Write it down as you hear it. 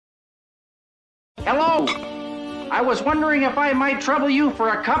Hello. I was wondering if I might trouble you for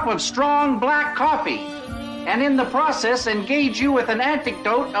a cup of strong black coffee, and in the process engage you with an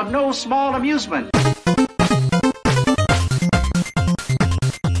anecdote of no small amusement.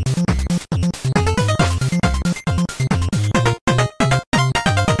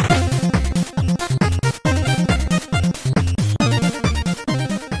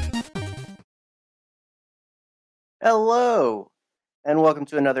 Hello, and welcome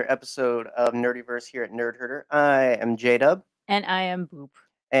to another episode of Nerdyverse here at Nerd Herder. I am J-Dub, And I am Boop,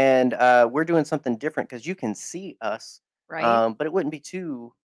 and we're doing something different because you can see us, right? but it wouldn't be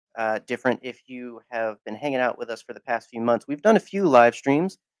too different if you have been hanging out with us for the past few months. We've done a few live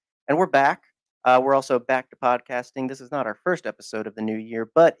streams, and we're back. We're also back to podcasting. This is not our first episode of the new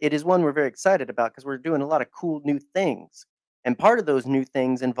year, but it is one we're very excited about because we're doing a lot of cool new things. And part of those new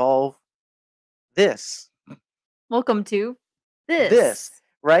things involve this. Welcome to This,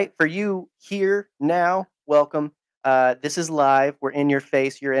 right? For you here now, welcome. This is live. We're in your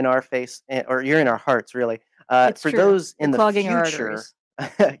face. You're in our face, or you're in our hearts, really. It's For true. those You're in the clogging our future,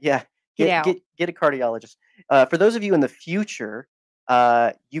 arteries. yeah, Get out. get a cardiologist. For those of you in the future,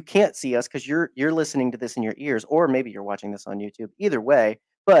 you can't see us because you're listening to this in your ears, or maybe you're watching this on YouTube. Either way,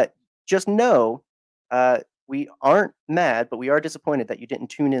 but just know we aren't mad, but we are disappointed that you didn't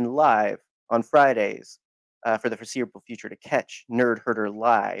tune in live on Fridays for the foreseeable future to catch Nerd Herder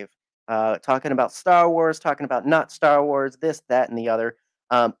live, talking about Star Wars, talking about not Star Wars, this, that, and the other.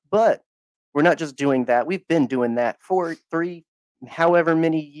 But we're not just doing that. We've been doing that for however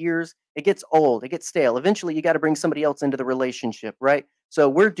many years. It gets old, it gets stale. Eventually, you got to bring somebody else into the relationship, right? So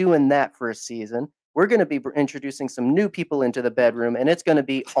we're doing that for a season. We're going to be introducing some new people into the bedroom, and it's going to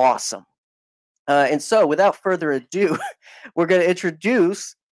be awesome. And so, without further ado, we're going to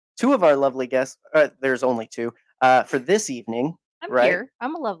introduce two of our lovely guests. There's only two for this evening. I'm right? here.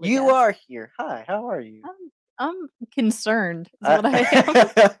 I'm a lovely You guest. are here. Hi, how are you? I'm concerned. Is what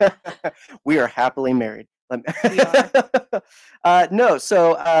I am. We are happily married. We are. No,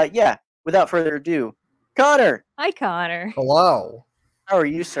 so yeah. Without further ado, Connor. Hi, Connor. Hello. How are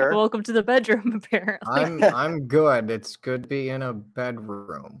you, sir? Welcome to the bedroom. Apparently, I'm good. It's good to be in a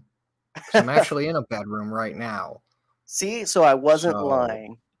bedroom. 'Cause I'm actually in a bedroom right now. See, so I wasn't So-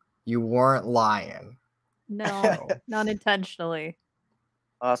 lying. You weren't lying. no, not intentionally.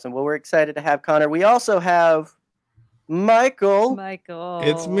 Awesome. Well, we're excited to have Connor. We also have Michael. Michael,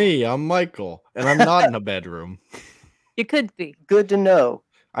 It's me. I'm Michael, and I'm not in a bedroom. You could be Good to know.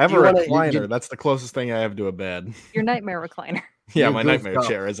 I have Do a you wanna- recliner. That's the closest thing I have to a bed. your nightmare recliner. Yeah, You my goofed nightmare up.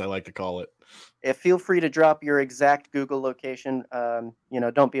 chair, as I like to call it. Feel free to drop your exact Google location.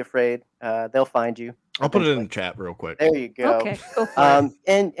 Don't be afraid. They'll find you. I'll put it in eventually. the chat real quick. There you go. Okay, go for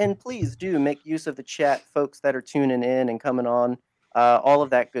it. And please do make use of the chat, folks that are tuning in and coming on. All of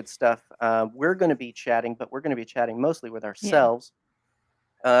that good stuff. We're going to be chatting, but we're going to be chatting mostly with ourselves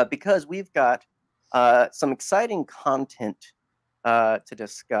because we've got some exciting content to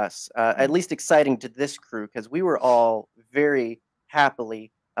discuss. At least exciting to this crew because we were all very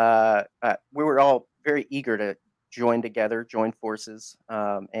happily, we were all very eager to join together, join forces,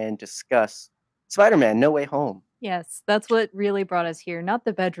 and discuss Spider-Man: No Way Home. Yes, that's what really brought us here, not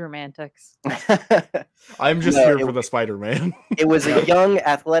the bedroom antics. I'm just No, here it- for the Spider-Man. It was a young,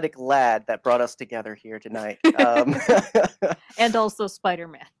 athletic lad that brought us together here tonight. And also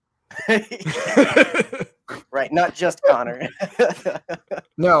Spider-Man. Right, not just Connor.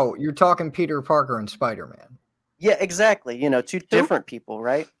 No, you're talking Peter Parker and Spider-Man. Yeah, exactly. Two different people,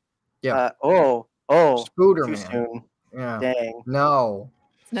 right? Yeah. Oh, too Spooderman. soon. Yeah. Dang. No.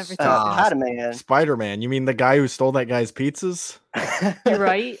 It's never Stop. too Spider-Man. Spider-Man, you mean the guy who stole that guy's pizzas? You're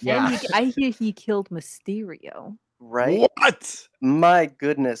right. Yeah. And I hear he killed Mysterio. Right? What? My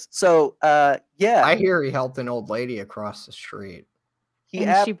goodness. So, yeah. I hear he helped an old lady across the street. he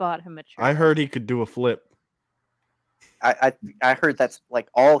And she bought him a chair. I heard he could do a flip. I heard that's like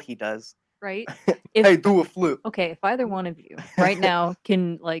all he does. Right? Hey, do a flip. Okay, if either one of you right now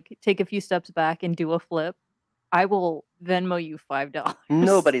can take a few steps back and do a flip, I will Venmo you $5.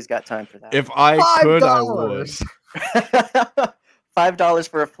 Nobody's got time for that. If I could, I would. $5. $5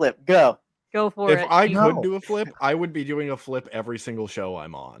 for a flip. Go. Go for If it. I You- No. could do a flip, I would be doing a flip every single show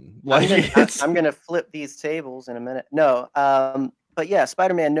I'm on. I'm Like, gonna, it's- I'm gonna flip these tables in a minute. No, but yeah,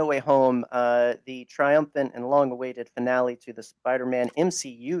 Spider-Man: No Way Home, the triumphant and long-awaited finale to the Spider-Man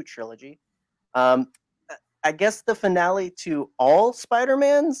MCU trilogy. I guess the finale to all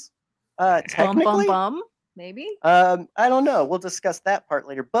Spider-Mans. bum Technically, bum. Maybe. I don't know. We'll discuss that part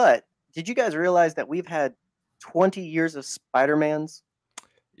later. But did you guys realize that we've had 20 years of Spider-Mans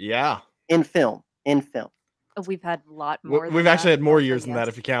yeah. in film? In film. We've had a lot more. We've than actually that, had more also, years than that yes.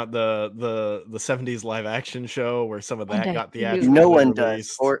 if you count the 70s live action show where some of And that I got do. theatrically No one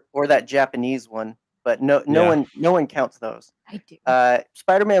does, released. or that Japanese one, but no Yeah. one counts those. I do.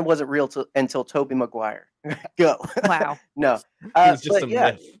 Spider-Man wasn't real until Tobey Maguire. Go. Wow. No. He was just but a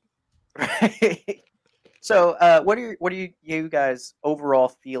yeah. myth. Right. So, what are you guys overall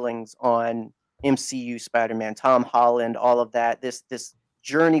feelings on MCU Spider-Man, Tom Holland, all of that? This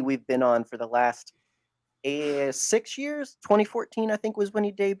journey we've been on for the last 6 years. 2014, I think, was when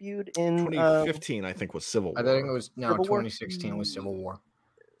he debuted in 2015, I think, was Civil War. I think it was no Civil War? 2016 was Civil War.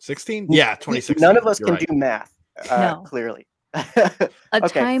 16? Yeah, 2016. None of us You're can right. do math. No. Clearly. A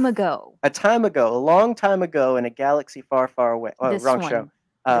Okay. time ago. A time ago, a long time ago, in a galaxy far, far away. Oh, This wrong one. show.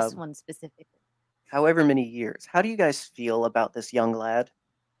 This one specifically. However many years. How do you guys feel about this young lad?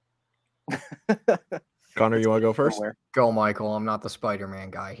 Connor, you want to go first? Somewhere. Go, Michael. I'm not the Spider-Man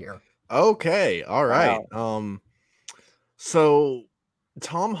guy here. Okay, all right. Wow. So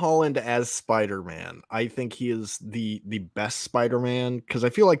Tom Holland as Spider-Man, I think he is the best Spider-Man because I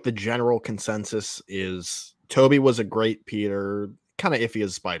feel like the general consensus is Tobey was a great Peter, kind of iffy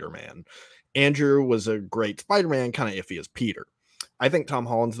as Spider-Man. Andrew was a great Spider-Man, kind of iffy as Peter. I think Tom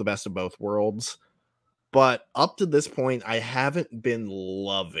Holland's the best of both worlds, but up to this point, I haven't been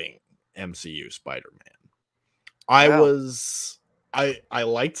loving MCU Spider-Man. Wow. I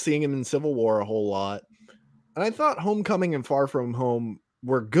liked seeing him in Civil War a whole lot. And I thought Homecoming and Far From Home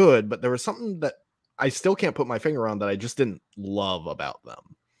were good, but there was something that I still can't put my finger on that I just didn't love about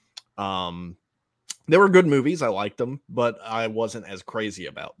them. They were good movies. I liked them, but I wasn't as crazy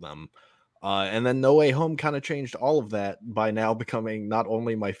about them. And then No Way Home kind of changed all of that by now becoming not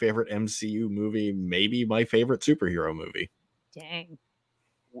only my favorite MCU movie, maybe my favorite superhero movie. Dang.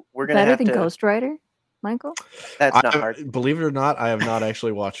 We're gonna Better have than to. Ghost Rider, Michael? That's not hard. Believe it or not, I have not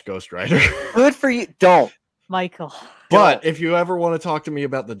actually watched Ghost Rider. Good for you. Don't. Michael. But if you ever want to talk to me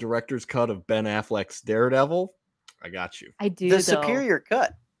about the director's cut of Ben Affleck's Daredevil, I got you. I do. The though. superior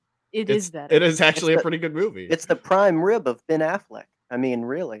cut. It is better. It is actually It's a pretty good movie. It's the prime rib of Ben Affleck. I mean,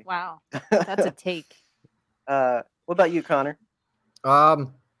 really. Wow. That's a take. What about you, Connor? I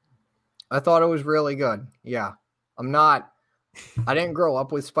thought it was really good. Yeah. I didn't grow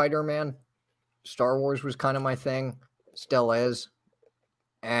up with Spider-Man. Star Wars was kind of my thing. Still is.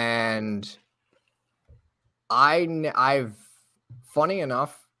 And I've funny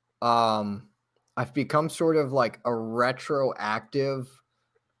enough, I've become sort of like a retroactive,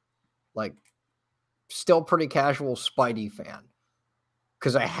 like still pretty casual Spidey fan.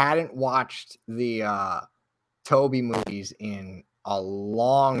 Because I hadn't watched the Tobey movies in a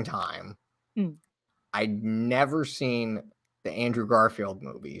long time. I'd never seen the Andrew Garfield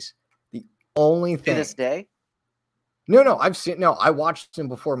movies. The only To thing. this day? No, I watched them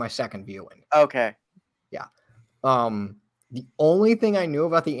before my second viewing. Okay. The only thing I knew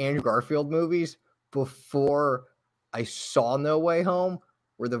about the Andrew Garfield movies before I saw No Way Home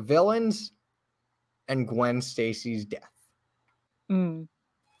were the villains and Gwen Stacy's death.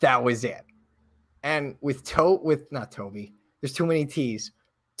 That was it. And with not Toby, there's too many T's.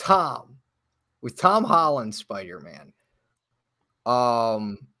 With Tom Holland Spider-Man.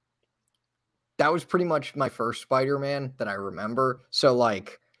 That was pretty much my first Spider-Man that I remember. So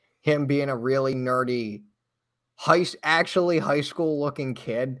like him being a really nerdy high school looking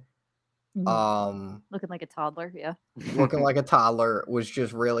kid. Looking like a toddler, yeah. Looking like a toddler was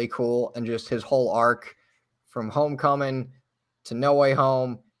just really cool. And just his whole arc from Homecoming to No Way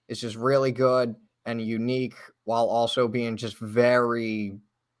Home is just really good and unique while also being just very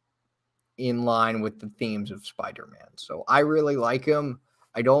in line with the themes of Spider-Man. So I really like him.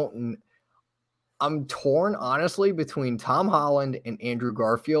 I'm torn, honestly, between Tom Holland and Andrew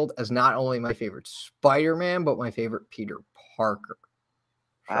Garfield as not only my favorite Spider-Man, but my favorite Peter Parker.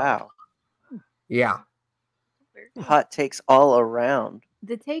 Wow. Yeah. Hot takes all around.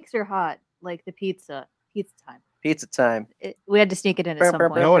 The takes are hot, like the pizza. Pizza time. Pizza time. We had to sneak it in at some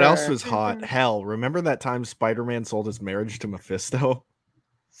point. You know what else was hot? Hell, remember that time Spider-Man sold his marriage to Mephisto?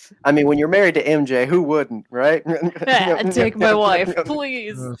 I mean, when you're married to MJ, who wouldn't, right? Take my wife,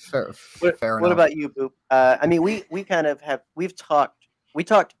 please. Fair What enough. about you, Boop? I mean, we kind of have we talked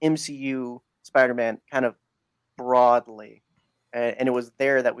MCU Spider-Man kind of broadly, and it was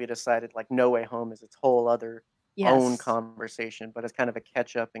there that we decided like No Way Home is its whole other own conversation, but it's kind of a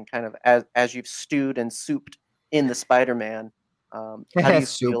catch up and kind of as you've stewed and souped in the Spider-Man. How do you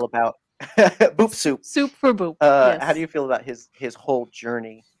feel about Boop Soup? Soup for Boop. How do you feel about his whole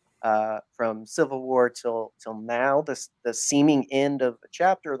journey from Civil War till now? The seeming end of a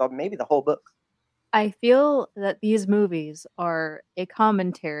chapter, or maybe the whole book. I feel that these movies are a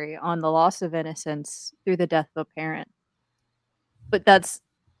commentary on the loss of innocence through the death of a parent. But that's,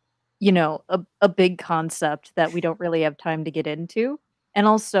 a big concept that we don't really have time to get into. And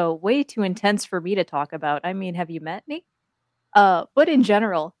also way too intense for me to talk about. I mean, have you met me? But in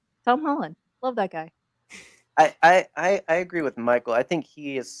general, Tom Holland. Love that guy. I agree with Michael. I think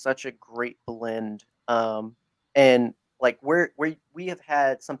he is such a great blend. And like we have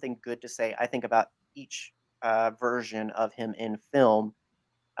had something good to say, I think, about each version of him in film.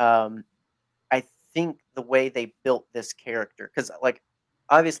 I think the way they built this character, because like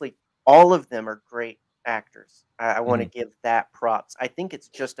obviously all of them are great actors. I want to give that props. I think it's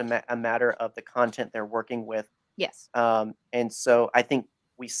just a matter of the content they're working with. Yes. And so I think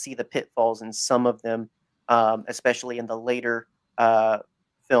we see the pitfalls in some of them, especially in the later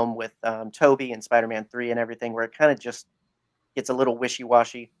film with Toby and Spider-Man 3 and everything, where it kind of just gets a little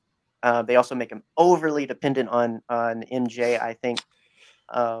wishy-washy. They also make him overly dependent on MJ, I think.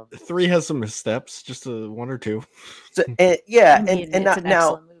 3 has some missteps, just one or two. So, yeah, I mean, and it's an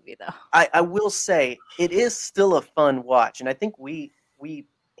now excellent movie, though. I will say it is still a fun watch, and I think we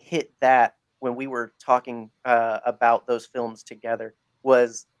hit that when we were talking about those films together.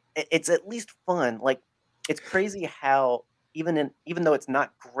 Was it's at least fun. Like it's crazy how even though it's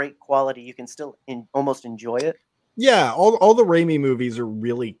not great quality, you can still almost enjoy it. Yeah, all the Raimi movies are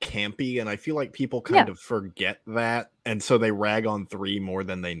really campy, and I feel like people kind Yeah. of forget that, and so they rag on 3 more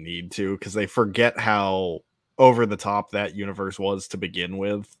than they need to, because they forget how over the top that universe was to begin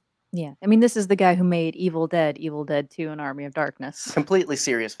with. Yeah. I mean, this is the guy who made Evil Dead 2, and Army of Darkness. Completely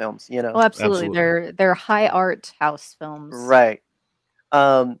serious films, you know. Oh, absolutely. Absolutely. They're high art house films. Right.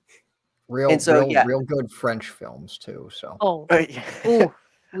 Real, And so, real, yeah. real good French films too. So Oh, Yeah. ooh,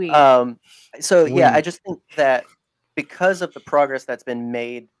 we. So yeah, I We- just think that because of the progress that's been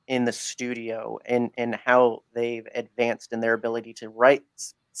made in the studio and how they've advanced in their ability to write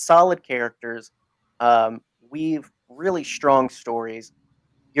solid characters, weave really strong stories,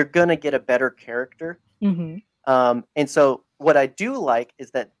 you're gonna get a better character. Mhm. And so what I do like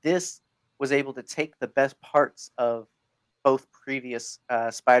is that this was able to take the best parts of both previous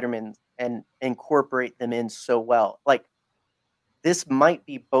Spider-Man and incorporate them in so well. Like this might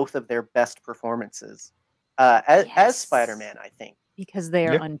be both of their best performances as Yes. Spider-Man, I think. Because they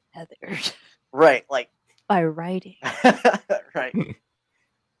are Yeah. untethered Right, like by writing. right.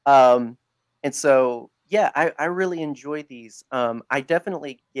 And so yeah, I really enjoy these. I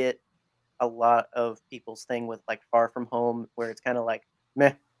definitely get a lot of people's thing with like Far From Home, where it's kind of like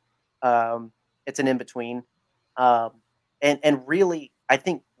meh. It's an in between. And really, I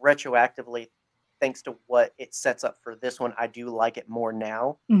think retroactively, thanks to what it sets up for this one, I do like it more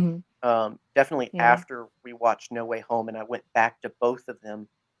now. Mhm. Definitely Yeah. after we watched No Way Home and I went back to both of them,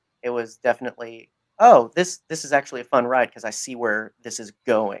 it was definitely, oh, this is actually a fun ride because I see where this is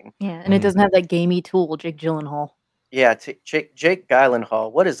going. Yeah, and it doesn't have that gamey tool, Jake Gyllenhaal. Yeah, Jake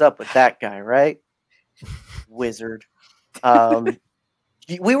Gyllenhaal, what is up with that guy, right? Wizard.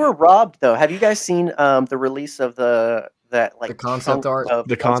 We were robbed though. Have you guys seen the release of that like The concept chunk art? of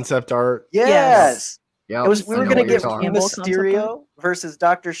The concept art. Yes. yeah, It was we I were know gonna what you're get talking about. Mysterio versus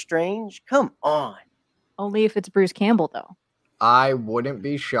Doctor Strange. Come on. Only if it's Bruce Campbell, though. I wouldn't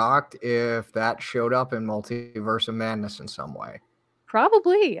be shocked if that showed up in Multiverse of Madness in some way.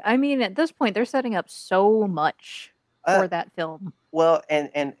 Probably. I mean, at this point, they're setting up so much for that film. Well,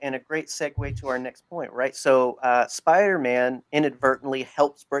 and a great segue to our next point, right? So Spider-Man inadvertently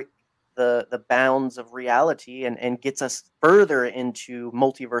helps break the bounds of reality and gets us further into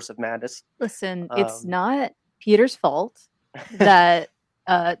Multiverse of Madness. Listen, it's Um, not Peter's fault that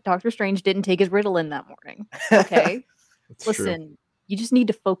Doctor Strange didn't take his Ritalin that morning. Okay? It's true. Listen, you just need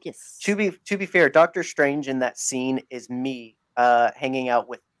to focus. To be fair, Doctor Strange in that scene is me hanging out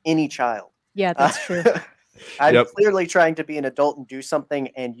with any child. Yeah, that's true. I'm Yep. clearly trying to be an adult and do something,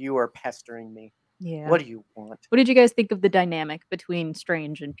 and you are pestering me. Yeah. What do you want? What did you guys think of the dynamic between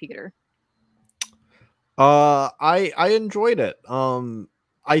Strange and Peter? I enjoyed it.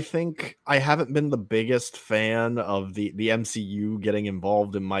 I think I haven't been the biggest fan of the MCU getting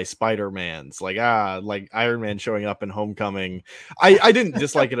involved in my Spider-Mans. Like Iron Man showing up in Homecoming. I didn't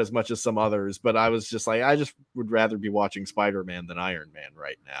dislike it as much as some others, but I was just like, I just would rather be watching Spider-Man than Iron Man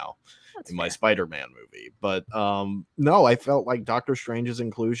right now That's in my fair. Spider-Man movie. But no, I felt like Doctor Strange's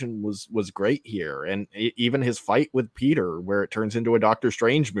inclusion was great here, and even his fight with Peter, where it turns into a Doctor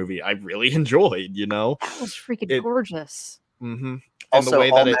Strange movie, I really enjoyed. You know, That was freaking It- gorgeous. mm-hmm. Also,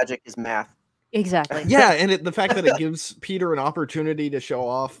 all magic is math. Exactly. Yeah, and the fact that it gives Peter an opportunity to show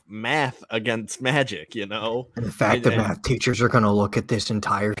off math against magic, you know. And the fact that And- math teachers are going to look at this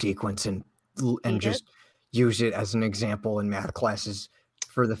entire sequence and and Hate it. just use it as an example in math classes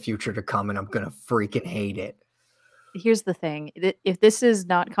for the future to come, and I'm gonna freaking hate it. Here's the thing. If this is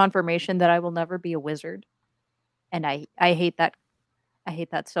not confirmation that I will never be a wizard, and I hate that. I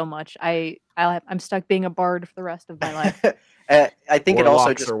hate that so much. I'm stuck being a bard for the rest of my life. I think it also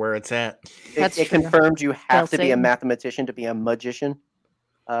Warlocks just are where it's at. That's it true. confirmed you have to be a Satan. mathematician to be a magician.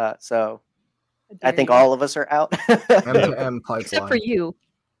 So How I dare think you. all of us are out. M2M pipeline. Except for you.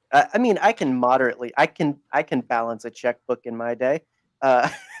 I mean, I can moderately. I can balance a checkbook in my day.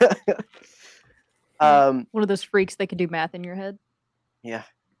 One of those freaks that can do math in your head. Yeah.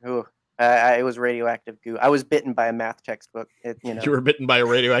 Ooh. It was radioactive goo. I was bitten by a math textbook. You know. You were bitten by a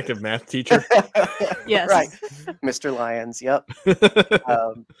radioactive math teacher. Yes. Right. Mr. Lyons. Yep.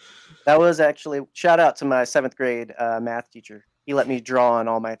 That was actually shout out to my 7th grade math teacher. He let me draw on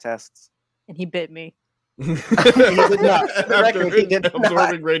all my tests. And he bit me. He did not. For the After record, he did not.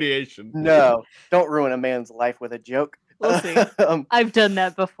 absorbing radiation. No, don't ruin a man's life with a joke. We'll see. I've done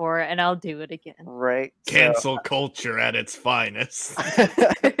that before, and I'll do it again. Right. so- Cancel culture at its finest.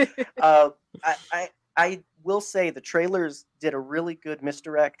 I will say the trailers did a really good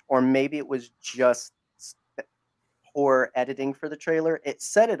misdirect, or maybe it was just poor editing for the trailer. It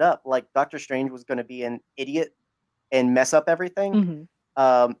set it up like Doctor Strange was going to be an idiot and mess up everything.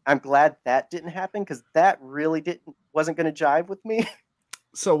 Mhm. I'm glad that didn't happen because that really wasn't going to jive with me.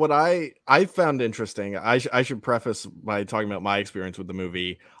 So what I found interesting, I should preface by talking about my experience with the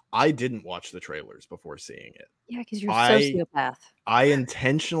movie. I didn't watch the trailers before seeing it. Yeah, because you're a I- sociopath. I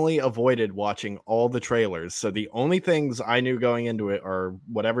intentionally avoided watching all the trailers. So the only things I knew going into it are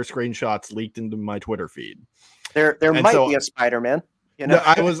whatever screenshots leaked into my Twitter feed. There And might so- be a Spider-Man. You know,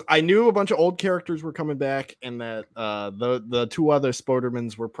 I knew a bunch of old characters were coming back, and that the 2 other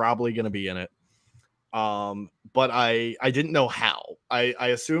Spodermans were probably going to be in it. But I didn't know how. I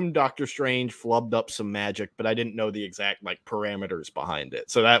assumed Doctor Strange flubbed up some magic, but I didn't know the exact like parameters behind it.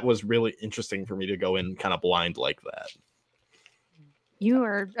 So that was really interesting for me to go in kind of blind like that. You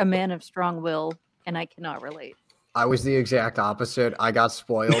are a man of strong will, and I cannot relate. I was the exact opposite. I got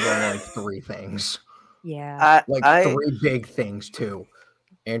spoiled on like 3 things. Yeah. Like I 3 big things too.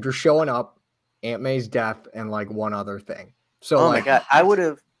 Andrew showing up, Aunt May's death, and like 1 other thing. So oh like, my god, I would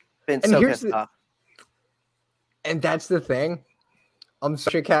have been And so here's pissed the- off. and that's the thing. I'm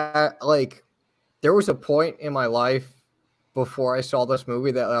such a cat. Like, there was a point in my life before I saw this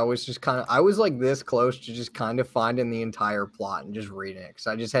movie that I was just I was like this close to just kind of finding the entire plot and just reading it because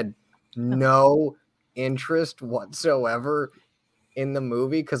I just had no interest whatsoever in the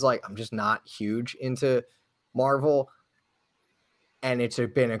movie because like I'm just not huge into Marvel, and it's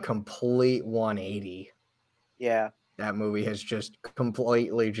been a complete 180. Yeah. That movie has just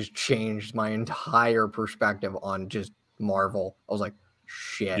completely just changed my entire perspective on just Marvel. I was like,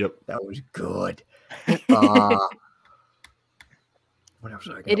 shit, Yep. that was good. What else?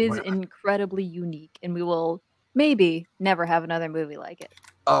 It is incredibly unique, and we will maybe never have another movie like it.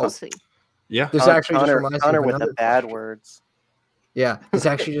 Oh, We'll see. Yeah. this actually just reminds me Connor of with another the bad question. words. Yeah, this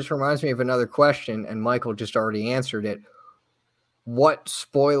actually just reminds me of another question, and Michael just already answered it. What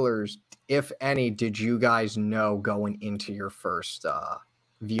spoilers, if any, did you guys know going into your first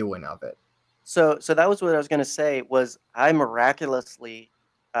viewing of it? So that was what I was going to say. Was I miraculously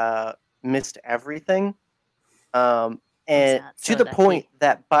missed everything, and not to so the lucky. point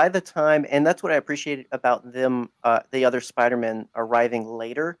that by the time, and that's what I appreciated about them, the other Spider-Man arriving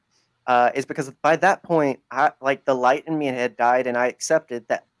later, is because by that point, like the light in me had died, and I accepted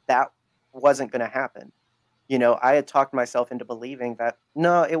that wasn't going to happen. You know, I had talked myself into believing that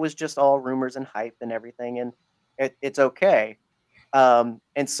no, it was just all rumors and hype and everything, and it's okay. And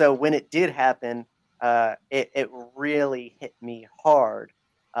so when it did happen, it really hit me hard.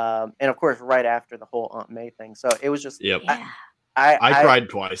 And of course, right after the whole Aunt May thing. So it was just, Yep. Yeah. I cried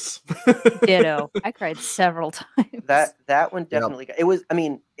twice. Ditto. I cried several times. that one definitely, it was, I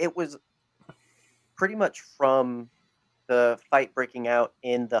mean, it was pretty much from the fight breaking out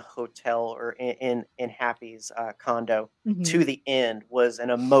in the hotel or in Happy's condo Mhm. to the end was an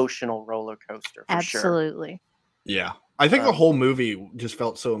emotional roller coaster for sure. Absolutely. Yeah. I think the Um, whole movie just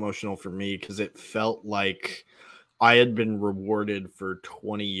felt so emotional for me because it felt like I had been rewarded for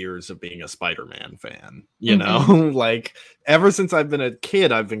 20 years of being a Spider-Man fan. You know, like ever since I've been a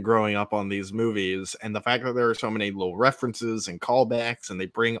kid, I've been growing up on these movies. And the fact that there are so many little references and callbacks and they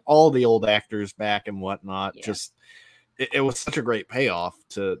bring all the old actors back and whatnot, Yeah. just it was such a great payoff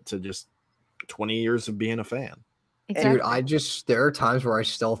to just 20 years of being a fan. Exactly. Dude, there are times where I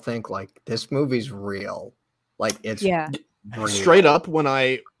still think like this movie's real. Like it's Yeah. Straight up, when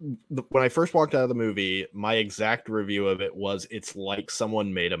I first walked out of the movie, my exact review of it was, it's like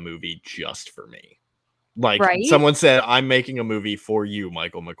someone made a movie just for me. Like Right? someone said, I'm making a movie for you,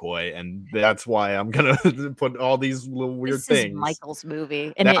 Michael McCoy, and that's why I'm gonna put all these little weird This things. is Michael's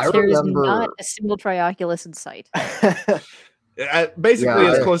movie, and That- I there is remember- not a single Trioculus in sight. Basically,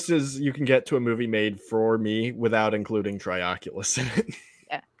 Yeah, as I- close as you can get to a movie made for me without including Trioculus in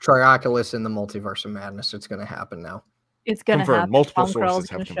it. Trioculus in the Multiverse of Madness. It's going to happen now. It's gonna Confirmed. happen. Multiple Tom Krell's sources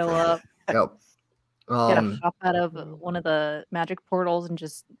gonna have show confirmed up, Yep. get a hop out of one of the magic portals, and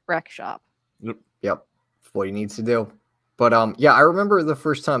just wreck shop. Yep. That's what he needs to do. But yeah, I remember the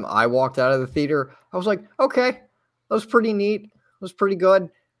first time I walked out of the theater, I was like, okay, that was pretty neat. It was pretty good.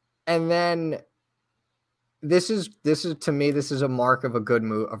 And then this is to me, this is a mark of a good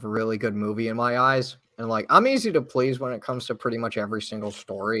of a really good movie in my eyes. And like, I'm easy to please when it comes to pretty much every single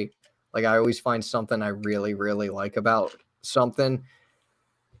story. Like, I always find something I really, really like about something.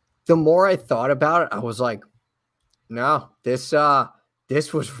 The more I thought about it, I was like, no, this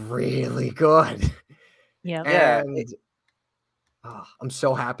was really good. Yeah. Yeah. And I'm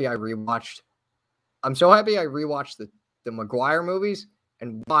so happy I rewatched. I'm so happy I rewatched the Maguire movies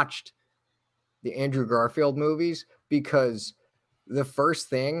and watched the Andrew Garfield movies, because the first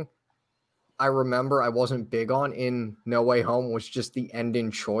thing I remember I wasn't big on in No Way Home was just the ending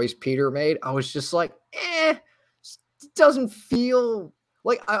choice Peter made. I was just like, it doesn't feel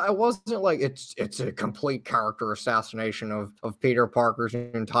like I wasn't like it's a complete character assassination of Peter Parker's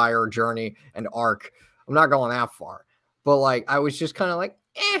entire journey and arc. I'm not going that far, but like I was just kind of like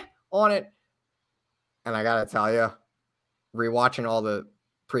on it. And I gotta tell you, rewatching all the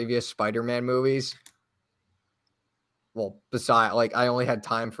previous Spider-Man movies, well, besides, like, I only had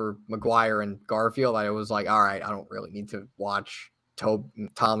time for Maguire and Garfield. I was like, all right, I don't really need to watch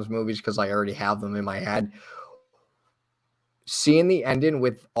Tom's movies because I already have them in my head. Seeing the ending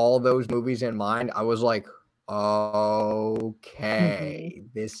with all those movies in mind, I was like, okay,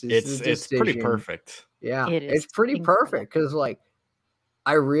 this is It's pretty perfect. Yeah, It it's is pretty incredible. perfect because, like,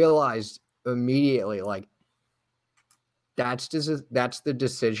 I realized immediately, like, that's the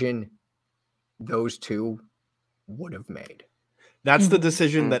decision those two would have made. That's the Mhm.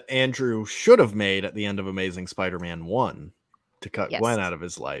 decision that Andrew should have made at the end of Amazing Spider-Man 1 to cut Yes. Gwen out of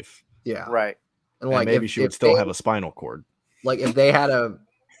his life. Yeah, Right. and And like maybe if, she would if still they, have a spinal cord. like if they had a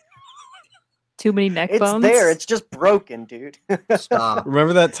Too many neck It's bones. there. It's just broken, dude. stop.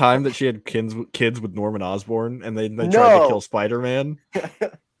 Remember that time that she had kids with Norman Osborn and they tried No. to kill Spider-Man?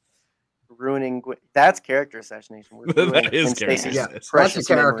 Ruining that's character assassination. We're That ruining is Gwen character Stacy's Yeah, assassination. that's a precious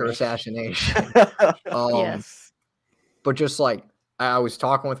character memory. assassination. Yes. But just like I was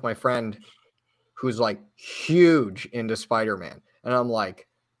talking with my friend who's like huge into Spider-Man, and I'm like,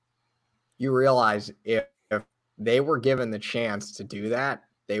 you realize if they were given the chance to do that,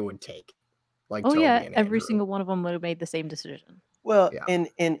 they would take it. Like, Oh Toby yeah, and every Andrew. single one of them would have made the same decision. Well, Yeah. in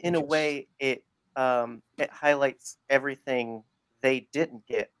a Just- way, it highlights everything they didn't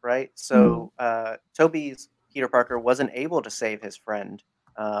get, right? So Toby's Peter Parker wasn't able to save his friend.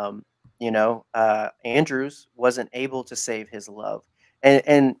 Andrews wasn't able to save his love,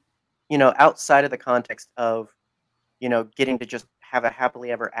 and outside of the context of getting to just have a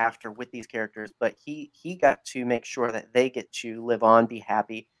happily ever after with these characters, but he got to make sure that they get to live on, be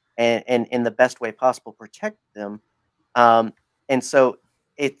happy, and in the best way possible protect them. And so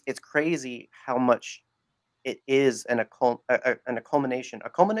it's crazy how much it is a culmination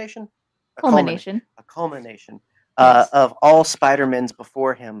Culmination. Yes. of all Spider-Mans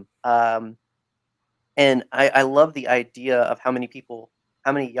before him. And I love the idea of how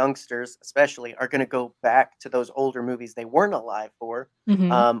many youngsters especially are going to go back to those older movies they weren't alive for,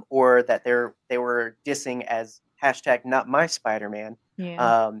 Mhm. or that they were dissing as hashtag not my Spider-Man,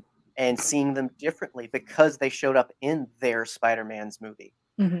 Yeah. and seeing them differently because they showed up in their Spider-Man's movie.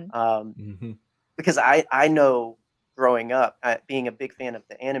 Mhm. Mhm. Because I know growing up, being a big fan of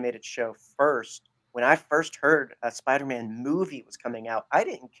the animated show first, when I first heard a Spider-Man movie was coming out, I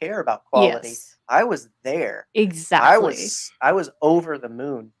didn't care about quality. Yes. I was there. Exactly. I was over the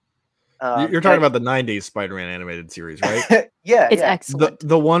moon. You're talking about the 90s Spider-Man animated series, right? yeah, It's yeah. excellent.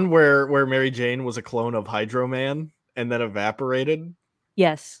 The one where Mary Jane was a clone of Hydro Man and then evaporated.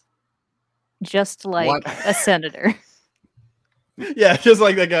 Yes. Just like What? a senator. Yeah, just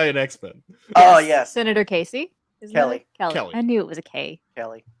like that guy in X-Men. Oh yes, Senator Casey. Isn't Kelly. it? Kelly. Kelly. I knew it was a K.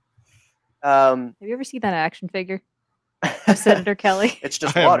 Kelly. Have you ever seen that action figure of Senator Kelly? It's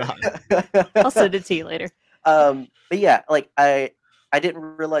just I have water. I'll send it to you later. But yeah, like I didn't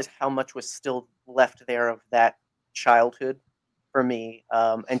realize how much was still left there of that childhood for me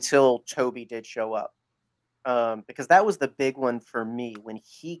until Toby did show up. because that was the big one for me when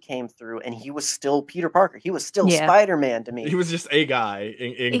he came through, and he was still Peter Parker. He was still Yeah. Spider-Man to me. He was just a guy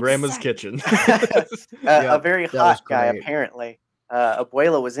in Grandma's Exactly. kitchen. A very that was hot guy, great. apparently.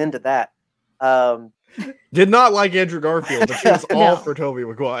 Abuela was into that. Did not like Andrew Garfield, but she was all No. for Tobey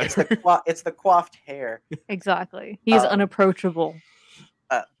Maguire. It's the coiffed hair. Exactly. He's Um, unapproachable.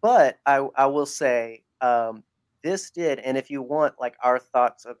 But I will say this did, and if you want like our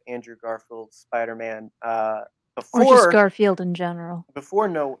thoughts of Andrew Garfield's Spider-Man Or just before Garfield in general.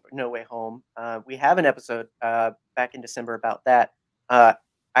 No Way Home, we have an episode back in December about that.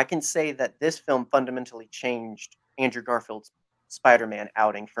 I can say that this film fundamentally changed Andrew Garfield's Spider-Man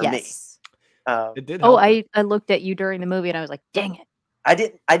outing for me. Yes. It did. Oh, help it. I looked at you during the movie and I was like, dang it. I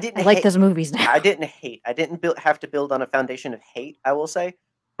didn't I like hate- those movies now. I didn't hate. I didn't have to build on a foundation of hate, I will say,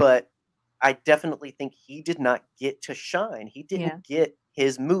 but I definitely think he did not get to shine. He didn't get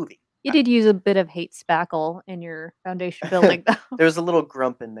his movie. You did use a bit of hate spackle in your foundation building, though. There was a little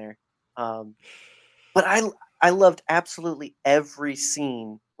grump in there. But I loved absolutely every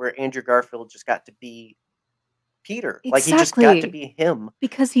scene where Andrew Garfield just got to be Peter. Like he just got to Exactly. be him.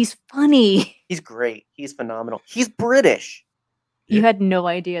 Because he's funny. He's great. He's phenomenal. He's British. You Yeah. had no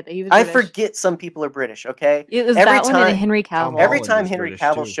idea that he was I British. forget some people are British, okay? It was every that one and time- Henry Tom Cavill. Every Holland time is Henry British,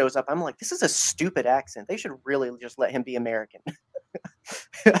 Cavill too. shows up, I'm like, this is a stupid accent. They should really just let him be American.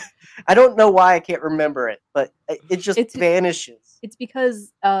 I don't know why I can't remember it, but it just It's- vanishes. It's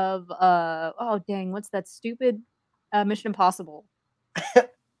because of oh dang, what's that stupid Mission Impossible?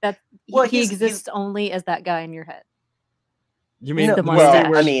 That Well, he he's- exists only as that guy in your head. You mean No, the well, movie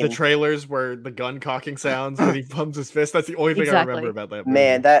where I mean- the trailers where the gun cocking sounds when he pumps his fist? That's the only thing I Exactly. remember about that movie.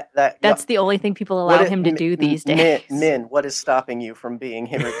 Man, that That's the only thing people what allow it- him to m- do these m- days. Men, what is stopping you from being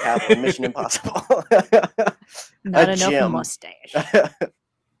Henry Cavill in Mission Impossible? Not a enough gem. mustache.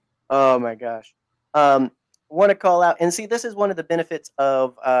 Oh my gosh. Want to call out and see, this is one of the benefits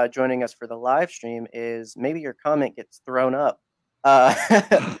of joining us for the live stream is maybe your comment gets thrown up.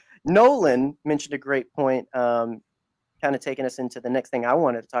 Nolan mentioned a great point, kind of taking us into the next thing I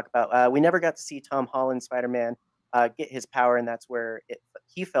wanted to talk about. We never got to see Tom Holland Spider-Man get his power, and that's where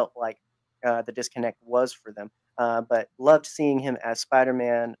he felt like the disconnect was for them. But loved seeing him as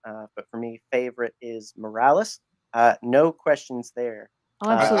Spider-Man. But for me, favorite is Morales. No questions there. Oh,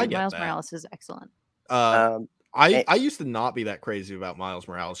 I absolutely. get Miles that. Morales is excellent. I used to not be that crazy about Miles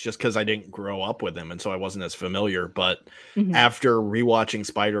Morales just because I didn't grow up with him, and so I wasn't as familiar. But Mhm. after rewatching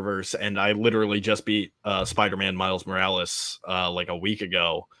Spider-Verse, and I literally just beat Spider-Man Miles Morales like a week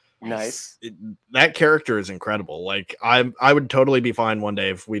ago. Nice. That character is incredible. Like I would totally be fine one day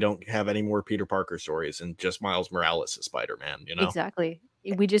if we don't have any more Peter Parker stories and just Miles Morales as Spider-Man. You know? Exactly.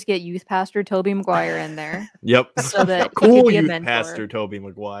 We just get youth pastor Tobey Maguire in there. Yep. So that he could Cool be a youth mentor. pastor Tobey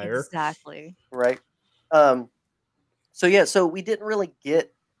Maguire. Exactly. Right. So we didn't really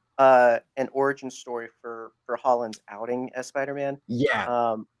get an origin story for Holland's outing as Spider-Man.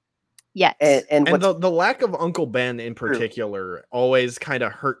 Yeah. Yes. And And what's, the lack of Uncle Ben in particular always kind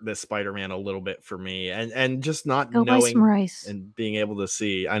of hurt this Spider-Man a little bit for me, and just not Go buy some knowing rice. and being able to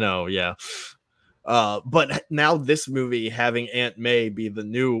see. I know, yeah. But now this movie having Aunt May be the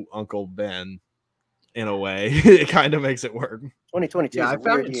new Uncle Ben, in a way, it kind of makes it work. 2022 Yeah, is I a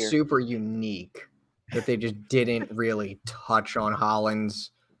found weird it year. super unique that they just didn't really touch on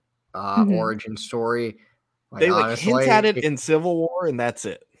Holland's Mhm. origin story. They like hint honestly, at it in Civil War, and that's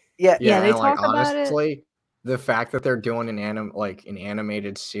it. Yeah, Yeah, they and, like, talk about it. honestly, the fact that they're doing an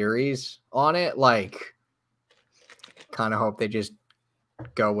animated series on it, like, kind of hope they just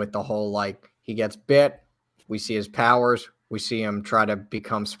go with the whole like he gets bit, we see his powers, we see him try to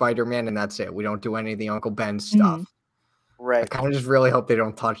become Spider-Man, and that's it. We don't do any of the Uncle Ben stuff. I right. kind of just really hope they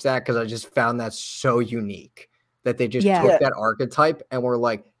don't touch that because I just found that so unique that they just Yeah. took Yeah. that archetype and were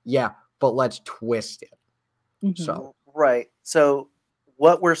like, yeah, but let's twist it. Mhm. So Right. So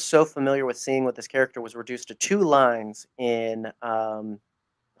what we're so familiar with seeing with this character was reduced to 2 lines in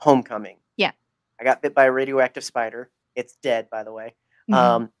Homecoming. Yeah. I got bit by a radioactive spider. It's dead, by the way.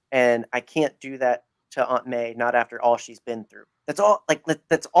 Mhm. And I can't do that to Aunt May, not after all she's been through. That's all. Like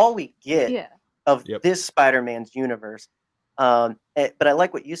that's all we get Yeah. of Yep. this Spider-Man's universe. But I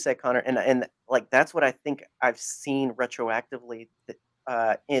like what you said, Connor, and like that's what I think I've seen retroactively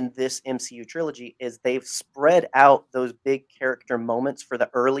in this MCU trilogy is they've spread out those big character moments for the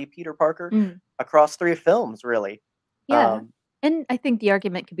early Peter Parker Mm. across 3 films, really. Yeah. Um, And I think the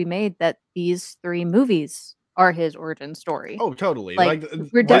argument could be made that these 3 movies are his origin story. Oh, totally. Like, Like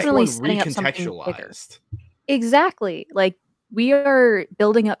we're this definitely one setting up something bigger. recontextualized. Exactly. Like we are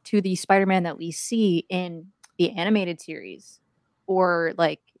building up to the Spider-Man that we see in the animated series or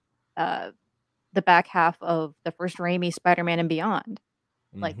like the back half of the first Raimi Spider-Man and Beyond.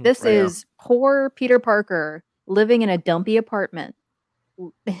 Like Mhm. this Right on. is poor Peter Parker living in a dumpy apartment.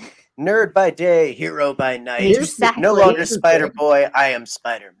 Nerd by day, hero by night. Exactly. No longer Here's the Spider thing. Boy, I am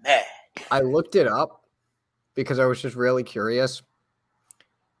Spider-Man. I looked it up because I was just really curious.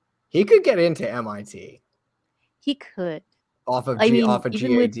 He could get into MIT He could. off of I mean, off of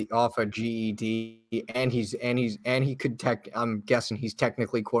even with- GAD, off of GED, and he could I'm guessing he's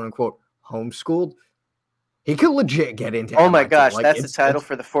technically quote unquote homeschooled. He could legit get into Oh my MIT. gosh, Like, that's the it's- title it's-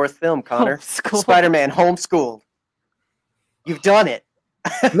 for the 4th film, Connor. Homeschool. Spider-Man Homeschooled. You've done it.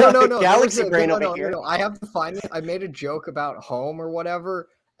 No. Galaxy Brain over here. No. I have to find it. I made a joke about home or whatever,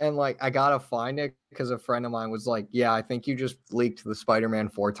 and like I gotta find it because a friend of mine was like, "Yeah, I think you just leaked the Spider-Man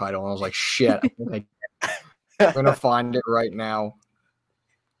 4 title," and I was like, "Shit, I'm gonna find it right now."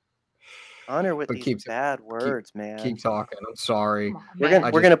 Connor with But these keep- bad words, man. Keep talking. I'm sorry. Come on, We're man. gonna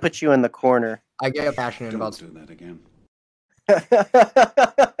I we're gonna put you in the corner. I get passionate Don't about do that again.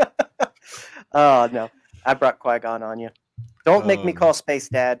 Oh no, I brought Qui-Gon on you. Don't make me Um, call Space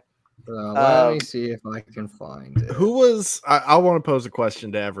Dad. let me see if I can find it. Who was? I want to pose a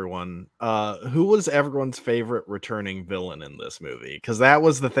question to everyone. Who was everyone's favorite returning villain in this movie? Because that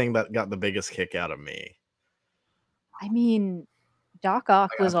was the thing that got the biggest kick out of me. I mean, Doc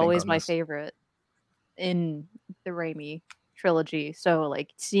Ock gotta was think always on my this. favorite in the Raimi trilogy. So like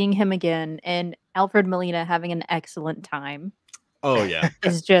seeing him again and Alfred Molina having an excellent time Oh yeah,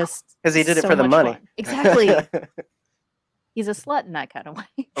 is just 'Cause he did it so for the much money. fun. Exactly. He's a slut in that kind of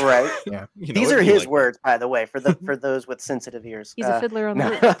way. Right. You know, These it'd are be his like- words, by the way, for those with sensitive ears. He's a fiddler on the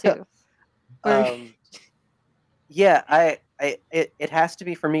no. lute too. Or- Yeah, it has to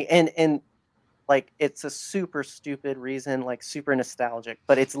be for me, and like it's a super stupid reason, like super nostalgic,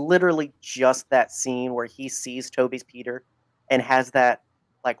 but it's literally just that scene where he sees Toby's Peter and has that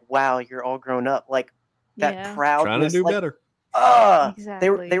like, wow, you're all grown up, like that Yeah. proudness. Trying to do like, better.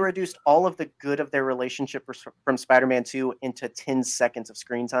 Exactly. They reduced all of the good of their relationship from Spider-Man 2 into 10 seconds of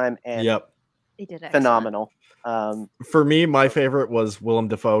screen time, and Yep. They did excellent. phenomenal. For me, my favorite was Willem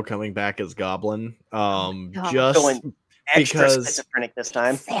Dafoe coming back as Goblin. God. Just Going extra because- schizophrenic this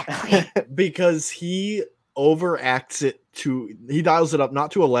time. Exactly. because he overacts it he dials it up not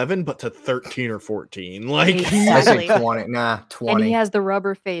to 11 but to 13 or 14. Like I Exactly. say 20. Nah, 20. And he has the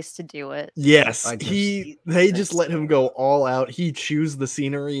rubber face to do it. yes, I just- they just let him go all out. He chews the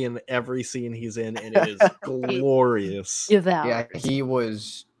scenery in every scene he's in, and it is glorious. Devour. Yeah, he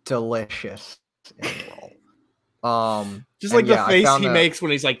was delicious in the role. Just and like yeah, the I face found he a- makes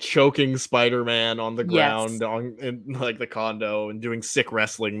when he's like choking Spider-Man on the Yes. ground in like the condo and doing sick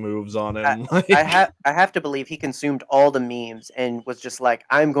wrestling moves on him. I have to believe he consumed all the memes and was just like,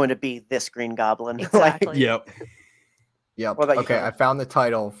 I'm going to be this Green Goblin. Like, Exactly. Yep. Yep. What about you, Okay, Connor? I found the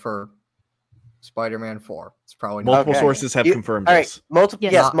title for Spider-Man 4. It's probably not Multiple Okay. sources have You- confirmed all right, this. multiple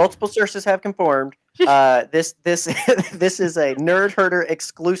Yes. yes, multiple sources have confirmed. This this is a Nerd Herder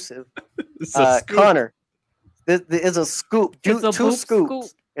exclusive. It's a scoop. Connor, this is a scoop. It's a Two boop scoops. scoop.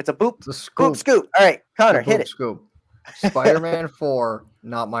 It's a boop It's a scoop scoop. scoop. All right, Connor, A hit boop it. Scoop. Spider-Man 4,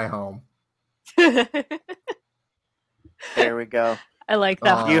 not my home. There we go. I like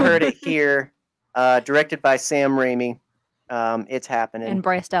that. You Um, heard it here. Directed by Sam Raimi. It's happening. And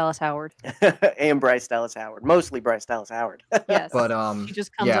Bryce Dallas Howard. and Bryce Dallas Howard. Mostly Bryce Dallas Howard. Yes. But he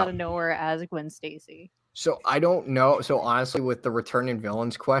just comes yeah. out of nowhere as Gwen Stacy. So I don't know. So honestly, with the returning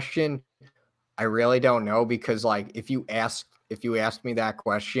villains question, I really don't know because like if you asked me that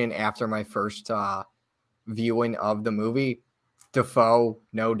question after my first viewing of the movie, Dafoe,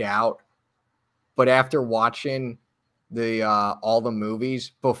 no doubt. But after watching the all the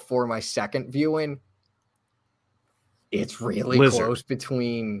movies before my second viewing, it's really Lizard. close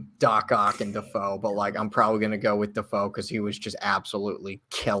between Doc Ock and Dafoe. But like I'm probably gonna go with Dafoe because he was just absolutely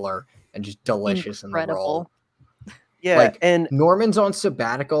killer and just delicious in the role. Incredible. Yeah, Like, and Norman's on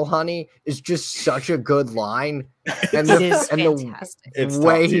sabbatical, honey, is just such a good line, and It is the fantastic. It's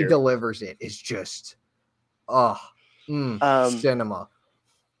way top he tier. delivers it is just, cinema.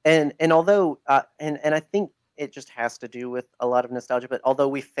 and although and I think it just has to do with a lot of nostalgia, but although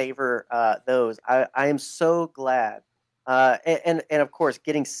we favor those, I am so glad and of course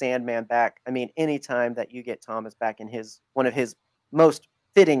getting Sandman back. I mean, anytime that you get Thomas back in one of his most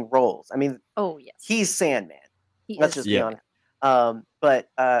fitting roles, I mean, Oh yes. he's Sandman. He Let's is just be Yeah. honest. But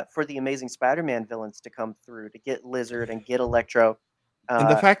for the Amazing Spider-Man villains to come through, to get Lizard and get Electro, And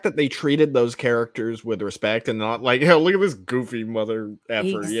the fact that they treated those characters with respect and not like, hey, look at this goofy mother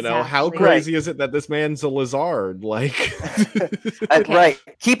effer, you know? How Exactly. crazy is it that this man's a lizard? Like, Okay. right,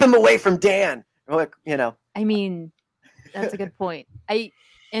 keep him away from Dan. Like, I mean, that's a good point.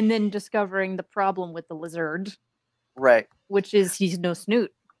 and then discovering the problem with the lizard, Right. which is he's no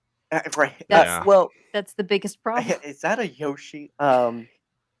Snoot. Right. That's- Well, That's the biggest problem. is that a Yoshi?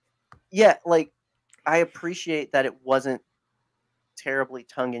 Yeah, like I appreciate that it wasn't terribly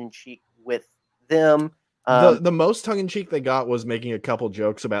tongue in cheek with them. The most tongue in cheek they got was making a couple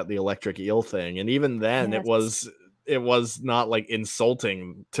jokes about the electric eel thing, and even then, Yes. it was not like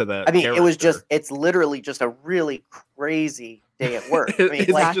insulting to that. I mean, it was character. it's literally just a really crazy day at work. I mean,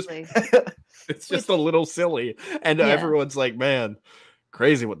 It's like, just- Exactly. It's just a little silly, and Yeah. everyone's like, "Man,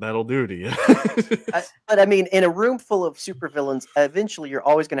 crazy what that'll do to you." but I mean, in a room full of supervillains, eventually you're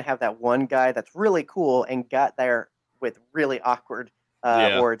always going to have that one guy that's really cool and got there with really awkward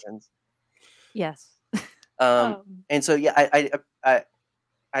Yeah. origins. Yes. And so, yeah, I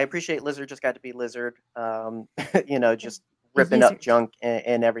appreciate Lizard just got to be Lizard. You know, just ripping up Lizard. junk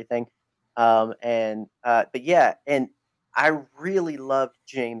and everything. But yeah, and I really loved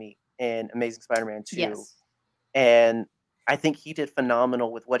Jamie in Amazing Spider-Man 2. Yes. And I think he did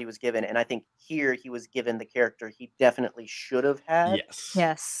phenomenal with what he was given. And I think here he was given the character he definitely should have had. Yes.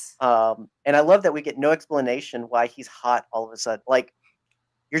 Yes. And I love that we get no explanation why he's hot all of a sudden. Like,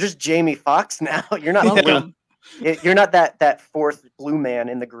 you're just Jamie Foxx now. You're not blue. Welcome. You're not that fourth blue man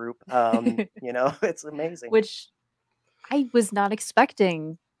in the group. You know, it's amazing. Which I was not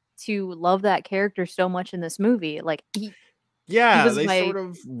expecting to love that character so much in this movie. Like Yeah, was they my- sort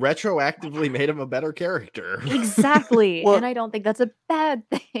of retroactively made him a better character. exactly, Well- and I don't think that's a bad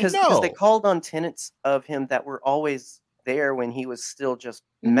thing. Because No. they called on tenets of him that were always there when he was still just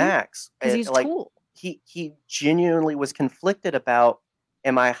Mhm. Max. Because he's like cool. he genuinely was conflicted about,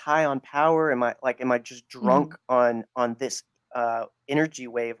 am I high on power? Am I just drunk on this energy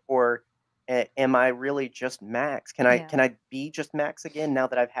wave, or am I really just Max? Can I be just Max again now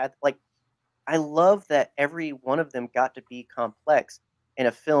that I've had, like, I love that every one of them got to be complex in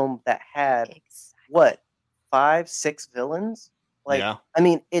a film that had Exactly. what, 5-6 villains? Like, Yeah, I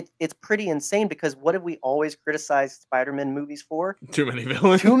mean, it's pretty insane, because what have we always criticized Spider-Man movies for? too many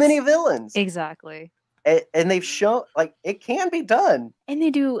villains. Too many villains. Exactly. And they've shown, like, it can be done. And they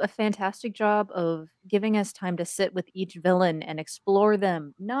do a fantastic job of giving us time to sit with each villain and explore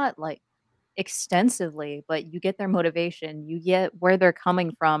them, not like extensively, but you get their motivation, you get where they're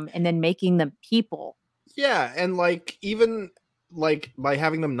coming from, and then making them people. Yeah, and like even like by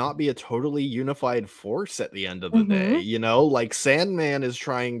having them not be a totally unified force at the end of the day, Mhm. you know, like Sandman is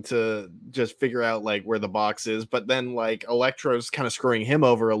trying to just figure out like where the box is, but then like Electro's kind of screwing him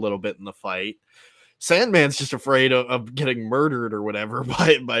over a little bit in the fight. Sandman's just afraid of getting murdered or whatever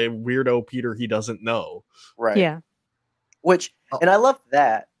by weirdo Peter he doesn't know. Right. Yeah. Which, Oh. and I love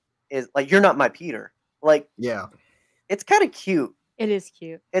that, is like, you're not my Peter. Like, Yeah. it's kind of cute. It is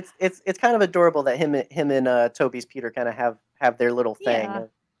cute. It's kind of adorable that him and Toby's Peter kind of have their little thing. Yeah.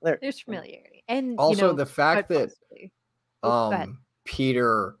 They're- There's familiarity. And Also, you know, the fact quite that possibly. Oh, go ahead.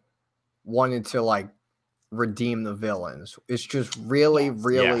 Peter wanted to like redeem the villains is just really, Yes.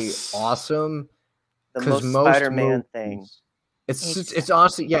 really Yes. awesome. the 'Cause most Spider-Man thing. movies- It's Exactly.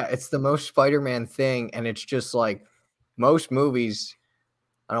 honestly, yeah, it's the most Spider-Man thing, and it's just like most movies.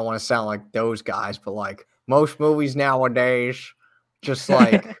 I don't want to sound like those guys, but like most movies nowadays, just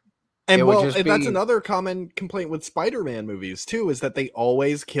like And It would well, just and that's be- another common complaint with Spider-Man movies too, is that they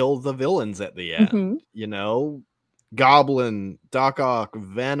always kill the villains at the end. Mhm. You know, Goblin, Doc Ock,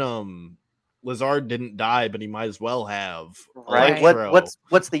 Venom, Lizard didn't die, but he might as well have. Right? Electro.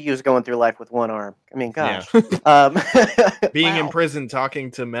 What's the use going through life with one arm? I mean, Yeah. gosh. Um, Being in Wow. prison,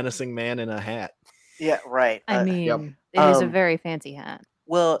 talking to menacing man in a hat. yeah, right. I mean, yep. it is a Um, very fancy hat.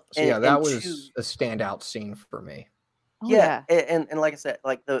 well, so. Yeah, and- that and was two- a standout scene for me. Oh, yeah, and like I said,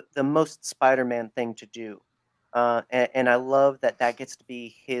 like the most Spider-Man thing to do, and I love that gets to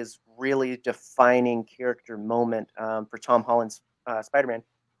be his really defining character moment for Tom Holland's Spider-Man,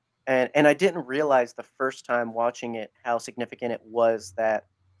 and I didn't realize the first time watching it how significant it was that,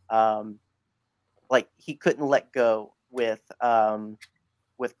 like, he couldn't let go with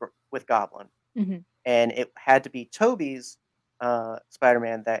Goblin, Mhm. and it had to be Toby's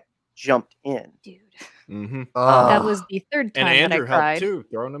Spider-Man that jumped in. Dude. Mm-hmm. That Ah, was the third And time that Andrew I helped cried. too,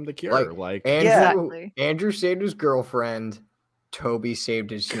 throwing him the cure. Like, Andrew. Exactly. Andrew saved his girlfriend. Toby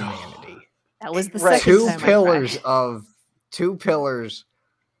saved his humanity. That was the Right. second Two time pillars I cried. two pillars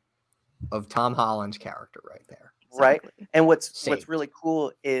of Tom Holland's character right there. Right. Exactly. And what's Saved. really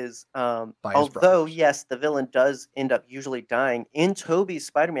cool is, By his although brothers. yes, the villain does end up usually dying in Toby's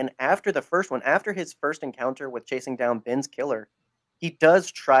Spider-Man after the first one, after his first encounter with chasing down Ben's killer, he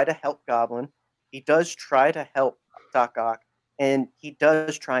does try to help Goblin, he does try to help Doc Ock, and he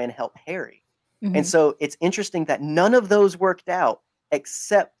does try and help Harry. Mhm. And so it's interesting that none of those worked out,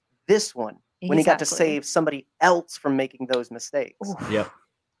 except this one when he got to Exactly. save somebody else from making those mistakes. Oof. Yep.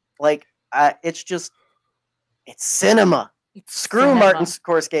 Like, it's just, it's cinema. It's Screw cinema. Martin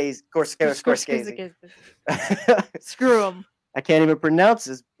Scorsese. Scorsese. Screw him. I can't even pronounce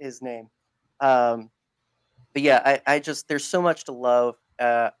his name. But yeah, I just, there's so much to love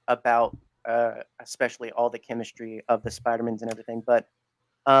about especially all the chemistry of the Spider-Mans and everything. But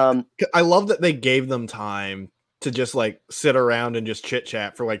I love that they gave them time to just like sit around and just chit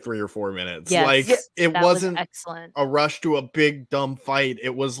chat for like 3 or 4 minutes. Yes, Like it that was wasn't excellent. a rush to a big dumb fight.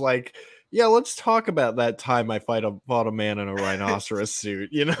 It was like, yeah, let's talk about that time I fought a man in a rhinoceros suit,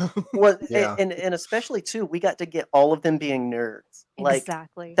 you know? well, Yeah. and especially too, we got to get all of them being nerds. Like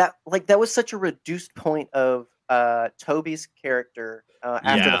Exactly. that was such a reduced point of Toby's character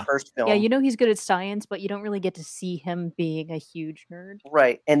after Yeah. the first film. Yeah, you know he's good at science, but you don't really get to see him being a huge nerd.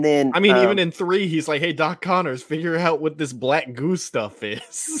 Right. And then I mean, even in 3, he's like, hey, Doc Connors, figure out what this black goo stuff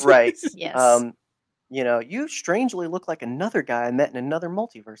is. right. Yes. You know, you strangely look like another guy I met in another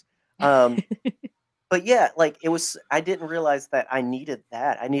multiverse. But yeah, like it was, I didn't realize that I needed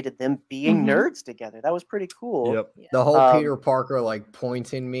that. I needed them being Mhm. nerds together. That was pretty cool. Yep. The whole Um, Peter Parker like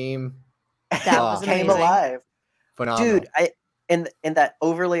pointing meme, That Oh, was came amazing. alive. phenomenal. Dude, in that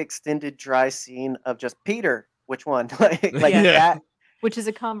overly extended dry scene of just Peter, which one? like Yeah. that. Which is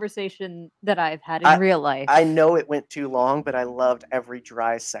a conversation that I've had in I- real life. I know it went too long, but I loved every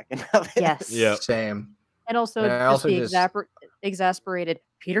dry second of it. Yes. Yeah. Same. And also And I just also the just- exasperated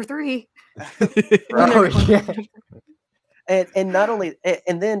Peter 3. Right. Oh, yeah. And not only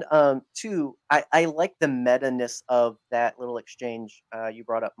and then too, I like the meta-ness of that little exchange you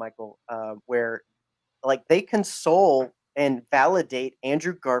brought up, Michael, where like they console and validate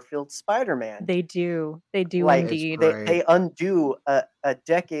Andrew Garfield's Spider-Man. They do. They do Like, indeed. great. they undo a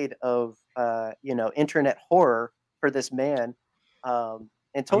decade of internet horror for this man, and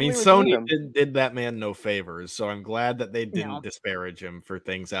I totally mean, redeem Sony him. did that man no favors, so I'm glad that they didn't No. disparage him for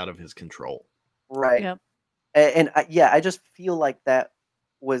things out of his control. Right. Yep. And I just feel like that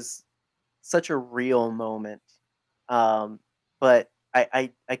was such a real moment. But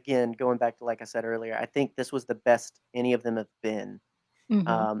I again, going back to like I said earlier, I think this was the best any of them have been.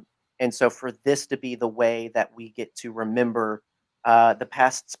 Mhm. And so for this to be the way that we get to remember the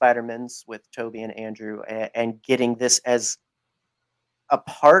past Spider-Mans with Toby and Andrew, and getting this as a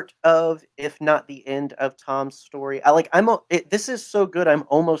part of, if not the end of Tom's story. This is so good. I'm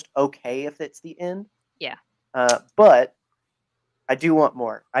almost okay if it's the end. Yeah. But I do want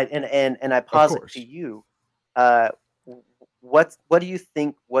more. And I posit course. to you, what do you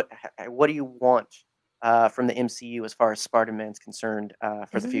think? What do you want from the MCU as far as Spider-Man's concerned for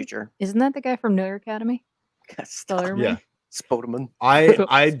the Isn't- future? Isn't that the guy from Nerd Academy? Stop, Spider-Man? Yeah. Spider-Man. I do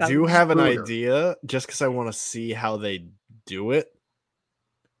Spider-Man. have an Spooder. idea just because I want to see how they do it.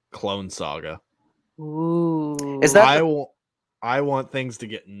 Clone Saga. Ooh. Is that- I want things to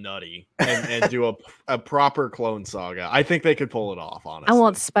get nutty and do a proper Clone Saga. I think they could pull it off, honestly. I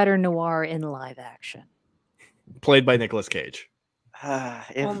want Spider Noir in live action. Played by Nicolas Cage.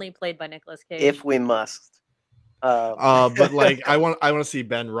 if, played by Nicolas Cage. if we must. But like I want to see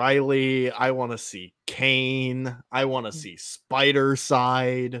Ben Reilly, I want to see Kane, I want to see Spider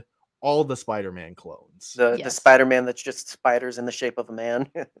Side, all the Spider-Man clones. the Yes. Spider-Man that's just spiders in the shape of a man.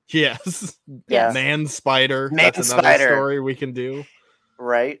 Yes. Yes. Man Spider. Man That's another Spider. story we can do.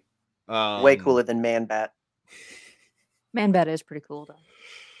 Right? Way Um, cooler than Man Bat. Man Bat is pretty cool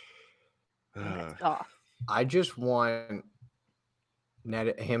though. uh, Oh, I just want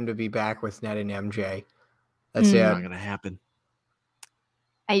him to be back with Ned and MJ. That's Mm. not it. gonna happen.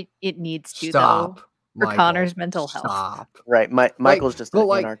 it needs to Stop. though. For Michael. Connor's mental health. Stop. Right. Michael's just but an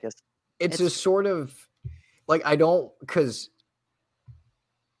like- anarchist. It's It's- a sort of like I don't because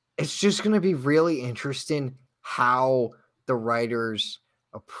it's just gonna be really interesting how the writers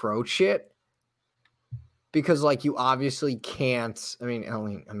approach it. Because like you obviously can't. I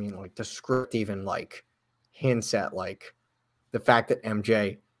mean, like the script even like hints at like the fact that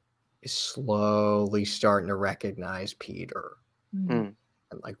MJ is slowly starting to recognize Peter. Mm.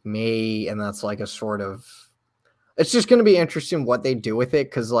 And like me, and that's like a sort of it's just gonna be interesting what they do with it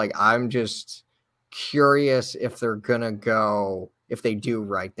because like I'm just curious if they're gonna go if they do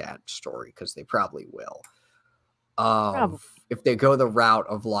write that story because they probably will. Probably. If they go the route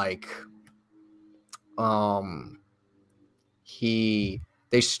of like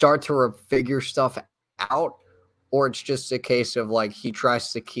they start to figure stuff out, or it's just a case of like he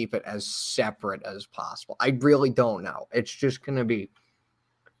tries to keep it as separate as possible. I really don't know. It's just gonna be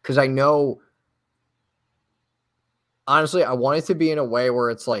because I know honestly, I want it to be in a way where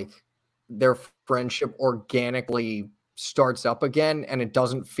it's like their friendship organically starts up again, and it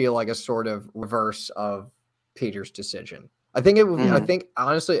doesn't feel like a sort of reverse of Peter's decision. I think it would. I think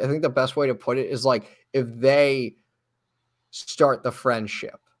honestly, I think the best way to put it is like if they start the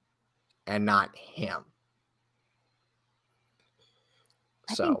friendship and not him.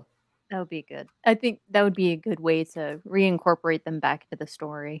 I So think that would be good. I think that would be a good way to reincorporate them back into the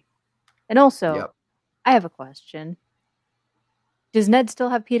story. And also, Yep. I have a question. Does Ned still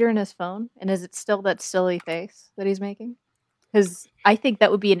have Peter in his phone? And is it still that silly face that he's making? Because I think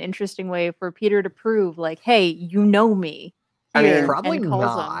that would be an interesting way for Peter to prove, like, hey, you know me. I mean, here," probably and calls him.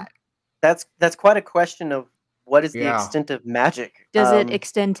 not. That's quite a question of what is the Yeah. extent of magic. Does it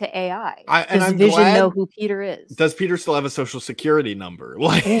extend to AI? And Does I'm Vision know glad- who Peter is? Does Peter still have a social security number?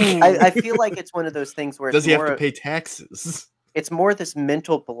 Like, I feel like it's one of those things where does it's he have more, to pay taxes? it's more this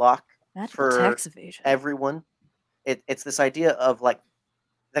mental block Magical for tax evasion. everyone. It's this idea of like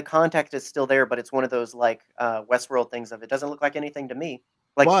the contact is still there, but it's one of those like Westworld things of it doesn't look like anything to me.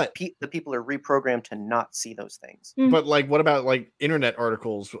 Like But- the people are reprogrammed to not see those things. But like, what about like internet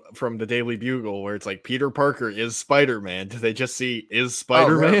articles from the Daily Bugle where it's like Peter Parker is Spider-Man? Do they just see is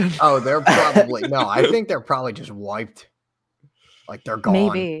Spider-Man? They're probably no. I think they're probably just wiped. Like they're gone.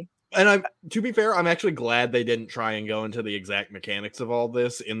 Maybe. And to be fair, I'm actually glad they didn't try and go into the exact mechanics of all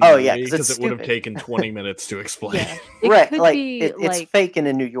this in the Oh, movie yeah, 'cause because it's it would have stupid. taken 20 minutes to explain. Yeah. It Right, could like be it's like faking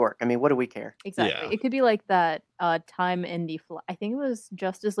in New York. I mean, what do we care? exactly. Yeah. It could be like that time in the I think it was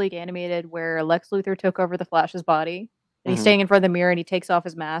Justice League animated where Lex Luthor took over the Flash's body and he's Mhm. standing in front of the mirror and he takes off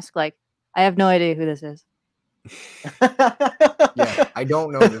his mask. Like, I have no idea who this is. Yeah, I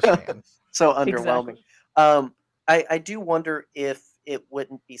don't know this man. So underwhelming. Exactly. I do wonder if it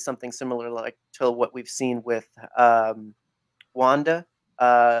wouldn't be something similar like to what we've seen with Wanda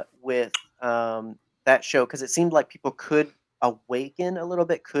with that show, because it seemed like people could awaken a little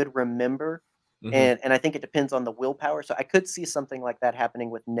bit, could remember, Mhm. and I think it depends on the willpower. So I could see something like that happening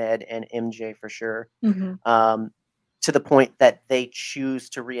with Ned and MJ for sure. Mhm. To the point that they choose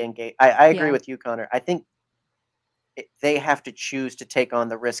to re-engage. I agree Yeah. with you, Connor. I think they have to choose to take on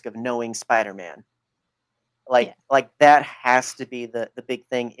the risk of knowing Spider-Man. Yeah. Like that has to be the big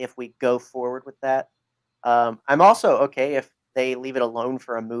thing if we go forward with that. I'm also okay if they leave it alone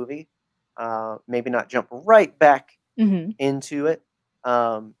for a movie. Maybe not jump right back Mhm. into it.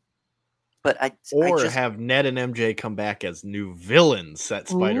 But I Or just have Ned and MJ come back as new villins that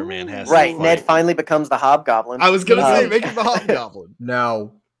Spider-Man has to right. fight. Ned finally becomes the Hobgoblin. I was gonna say, Um, make him the Hobgoblin.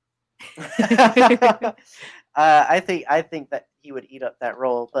 No. I think that he would eat up that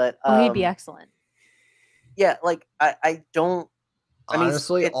role, but Oh, he'd be excellent. yeah, like I don't. I mean,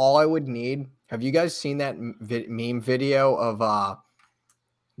 Honestly, it- all I would need. Have you guys seen that meme video of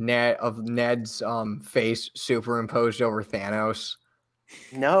Ned's face superimposed over Thanos?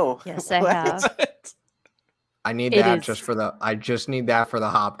 No. Yes, I What? have. I need It that is- just for the. I just need that for the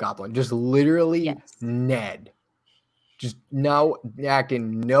Hobgoblin. Just literally Yes. Ned, just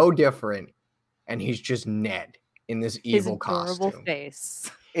acting no different, and he's just Ned in this His evil adorable costume.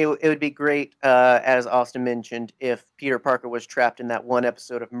 face. It would be great, as Austin mentioned, if Peter Parker was trapped in that one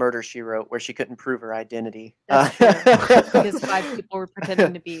episode of Murder, She Wrote where she couldn't prove her identity. That's true. Because 5 people were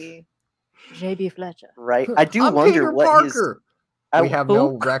pretending to be J.B. Fletcher. Right? I do I'm wonder Peter what his. Parker. I- We have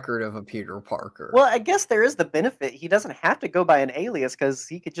no record of a Peter Parker. Well, I guess there is the benefit. He doesn't have to go by an alias because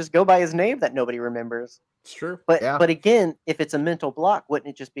he could just go by his name that nobody remembers. It's true. But Yeah. but again, if it's a mental block, wouldn't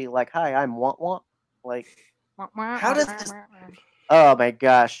it just be like, "Hi, I'm Want Want"? Like, how does this? Oh my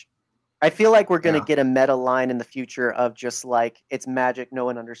gosh. I feel like we're going to Yeah. get a meta line in the future of just like, it's magic, no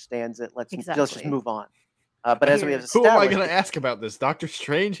one understands it. Let's just Exactly. move on. But as we have Who am I established, going to ask about this? Doctor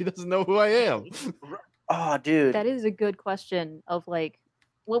Strange? He doesn't know who I am. oh, dude. That is a good question of like,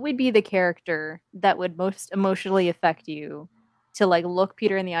 what would be the character that would most emotionally affect you to like look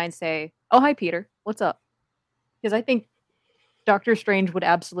Peter in the eye and say, "Oh, hi, Peter. What's up?" Because I think Doctor Strange would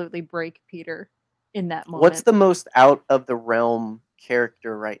absolutely break Peter in that moment. What's the most out of the realm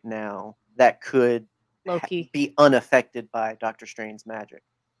character right now that could Loki? be unaffected by Doctor Strange's magic?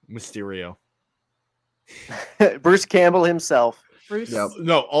 Mysterio. Bruce Campbell himself. Bruce. Yep.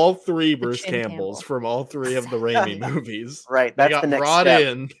 No, all three The Bruce Chin Campbells Campbell. from all three of the Raimi movies. Right. They That's got the next brought step.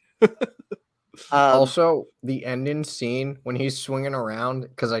 in. Also, the ending scene when he's swinging around,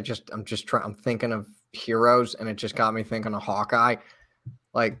 because I'm thinking of heroes, and it just got me thinking of Hawkeye.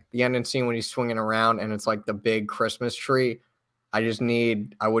 Like the ending scene when he's swinging around, and it's like the big Christmas tree. I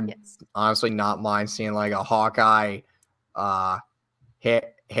would Yes. honestly not mind seeing like a Hawkeye,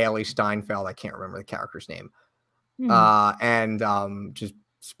 Haley Steinfeld. I can't remember the character's name. Hmm. And just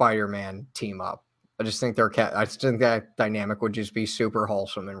Spider-Man team up. I just think that dynamic would just be super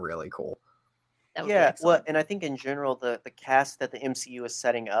wholesome and really cool. That would be Yeah, well, excellent. and I think in general, the cast that the MCU is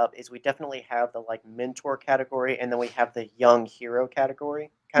setting up is we definitely have the like mentor category, and then we have the young hero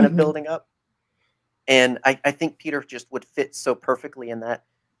category kind of Mhm. building up. And I think Peter just would fit so perfectly in that.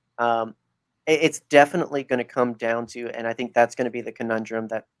 It's definitely going to come down to, and I think that's going to be the conundrum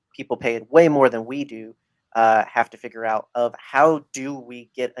that people paid way more than we do have to figure out of how do we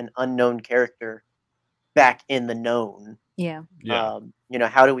get an unknown character back in the known. Yeah. Yeah.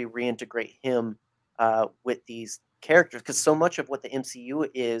 How do we reintegrate him with these characters? Because so much of what the MCU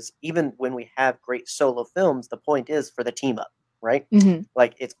is, even when we have great solo films, the point is for the team up, right? Mhm.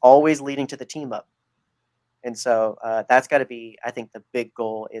 Like it's always leading to the team up. And so that's got to be, I think, the big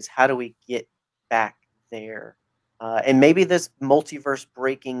goal is how do we get back there? And maybe this multiverse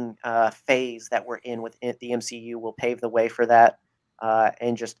breaking phase that we're in with the MCU will pave the way for that.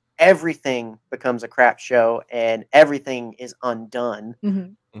 And just everything becomes a crap show and everything is undone.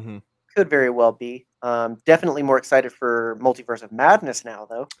 Mhm. hmm Could very well be. Definitely more excited for Multiverse of Madness now,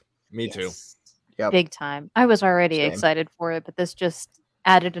 though. Me too. Yes. Yep. Big time. I was already Same. excited for it, but this just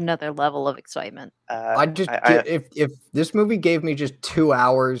added another level of excitement. I just if this movie gave me just 2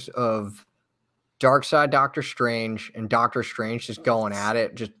 hours of Darkseid Doctor Strange and Doctor Strange just going at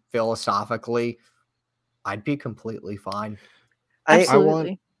it just philosophically, I'd be completely fine.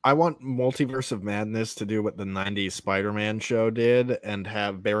 Absolutely. I want Multiverse of Madness to do what the 90s Spider-Man show did and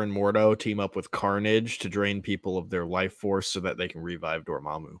have Baron Mordo team up with Carnage to drain people of their life force so that they can revive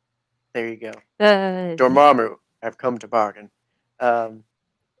Dormammu. There you go. Uh, Dormammu, I've come to bargain.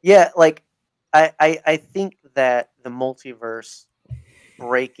 Yeah, like I think that the multiverse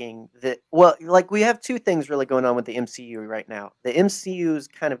breaking like we have two things really going on with the MCU right now. The MCU's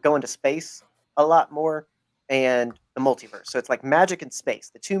kind of going to space a lot more, and the multiverse. So it's like magic and space,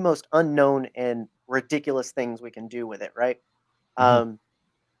 the two most unknown and ridiculous things we can do with it, right? Mhm.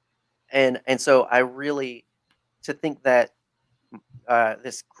 And so I really to think that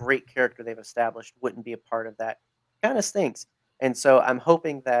this great character they've established wouldn't be a part of that kind of stinks. And so I'm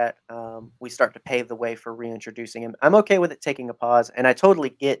hoping that we start to pave the way for reintroducing him. I'm okay with it taking a pause, and I totally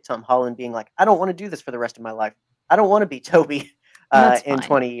get Tom Holland being like, I don't want to do this for the rest of my life. I don't want to be Toby That's in fine.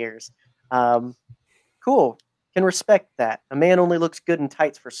 20 years. Cool. Can respect that. A man only looks good in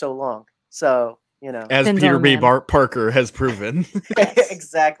tights for so long. So, As Depends Peter on B. them. Parker has proven.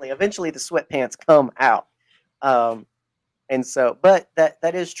 exactly. Eventually the sweatpants come out. And so, but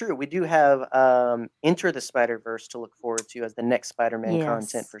that is true. We do have Enter the Spider-Verse to look forward to as the next Spider-Man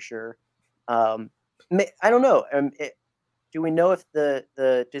content Yes. for sure. I don't know. Do we know if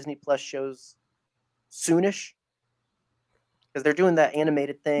the Disney Plus shows soonish? Because they're doing that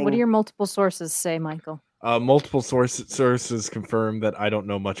animated thing. What do your multiple sources say, Michael? Multiple sources confirm that I don't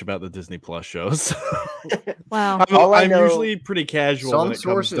know much about the Disney Plus shows. Wow. All I I'm know- usually pretty casual Some when it comes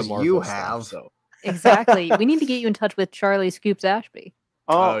to sources Marvel you stuff, have. so. Exactly. We need to get you in touch with Charlie Scoops Ashby.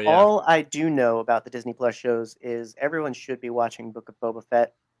 Oh, yeah. All I do know about the Disney Plus shows is everyone should be watching Book of Boba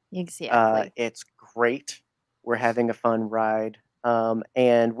Fett. Exactly. It's great. We're having a fun ride.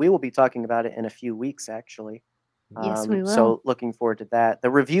 And we will be talking about it in a few weeks, actually. Yes, we will. So looking forward to that. The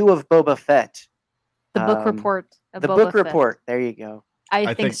review of Boba Fett. The book report. Of The Boba book Fett. report. There you go.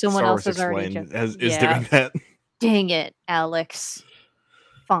 I think someone Star else Wars has already. Explained is Yeah. doing that. Dang it, Alex.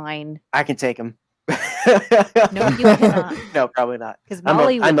 Fine. I can take him. No, you cannot. No, probably not. Because I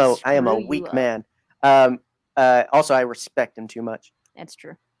Molly would am a screw you weak up. man. Also, I respect him too much. That's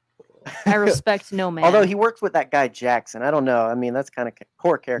true. I respect no man. Although he works with that guy Jackson. I don't know. I mean, that's kind of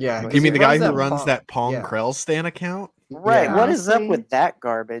poor character. Yeah, choice. You mean the He guy runs who that runs Pong- that Pong yeah. Krell Stan account? Right. Yeah. What is up Honestly, with that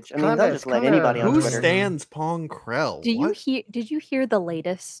garbage? I mean, they'll just let kinda- anybody on Who Twitter. stands Pong Krell? Did What? you hear the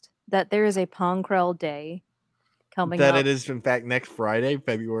latest that there is a Ponkrell Day coming That up? it is in fact next Friday,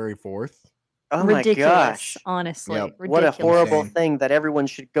 February 4th. Oh my ridiculous, gosh. honestly. Yep. What a Ridiculous. horrible Insane. thing that everyone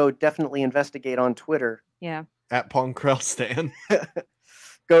should go definitely investigate on Twitter. Yeah. At Pong Krell Stan.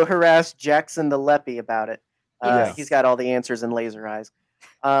 Go harass Jackson the Leppy about it. Yes. He's got all the answers in laser eyes.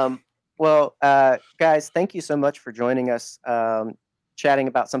 Well, guys, thank you so much for joining us, chatting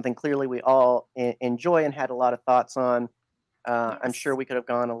about something clearly we all enjoy and had a lot of thoughts on. I'm Yes. sure we could have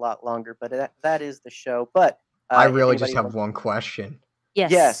gone a lot longer, but that is the show. But I if really just anybody have one question.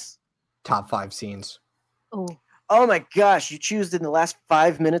 Yes. Yes. Top 5 scenes. Oh, Oh my gosh, you choose in the last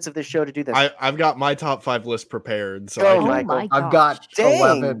 5 minutes of this show to do this. I've got my top 5 list prepared. So Go, I oh can- Michael. my I've got gosh. Dang.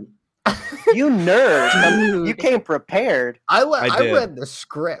 11. You nerd. You Dude. came prepared. I I did. read the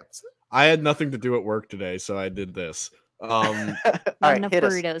script. I had nothing to do at work today, so I did this. All Not right, enough hit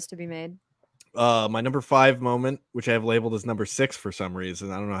us. burritos to be made. My number 5 moment, which I have labeled as number 6 for some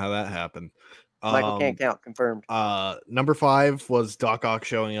reason. I don't know how that happened. Michael can't count. Confirmed. Number 5 was Doc Ock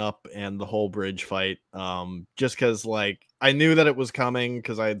showing up and the whole bridge fight. Just because like I knew that it was coming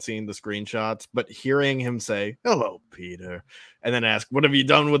because I had seen the screenshots, but hearing him say "Hello, Peter," and then ask, "What have you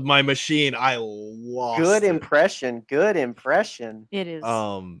done with my machine?" I lost. Good it. impression. Good impression. It is.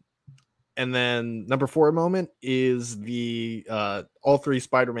 And then number 4 moment is the all 3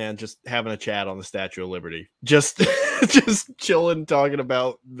 Spider-Man just having a chat on the Statue of Liberty, just just chilling, talking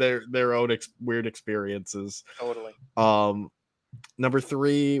about their own weird experiences. Totally. Number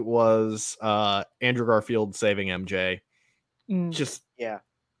 3 was Andrew Garfield saving MJ. Just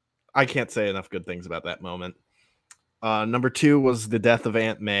I can't say enough good things about that moment. Number 2 was the death of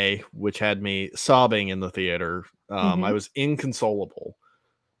Aunt May, which had me sobbing in the theater. I was inconsolable.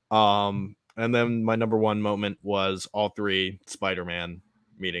 And then my number 1 moment was all 3 Spider-Man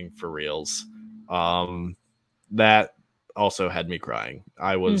meeting for reals. That also had me crying.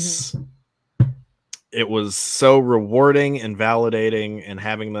 It was so rewarding and validating, and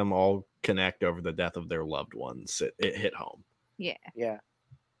having them all connect over the death of their loved ones. It hit home. Yeah.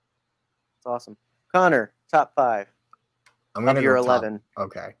 It's awesome. Connor, top 5. I'm gonna of your go 11.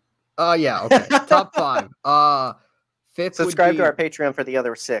 Okay. Yeah. Okay. Top 5. Fifth. Subscribe to our Patreon for the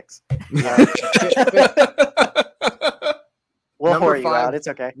other 6. We'll Number whore you 5 out. It's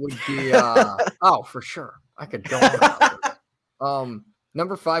okay. Would be oh, for sure. I could go on.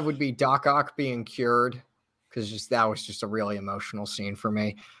 Number 5 would be Doc Ock being cured, because that was just a really emotional scene for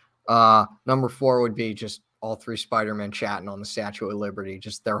me. Number 4 would be just all 3 Spider-Men chatting on the Statue of Liberty.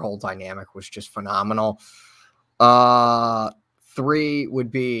 Just their whole dynamic was just phenomenal. 3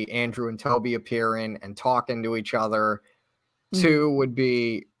 would be Andrew and Toby appearing and talking to each other. 2 would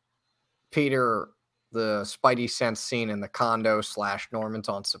be Peter, the Spidey sense scene in the condo / Norman's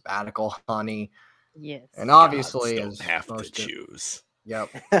on sabbatical, honey. Yes. And obviously, Gods don't have to choose. Yep.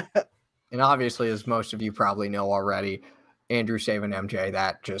 And obviously, as most of you probably know already, Andrew saving MJ,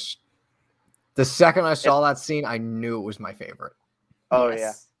 that just, the second I saw that scene, I knew it was my favorite. Oh,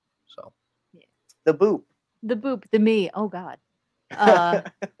 Yes. So The boop. The boop, the me. Oh God.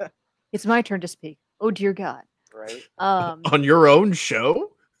 It's my turn to speak. Oh dear God. Right. On your own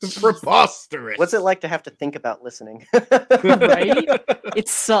show? Preposterous. What's it like to have to think about listening? Right? It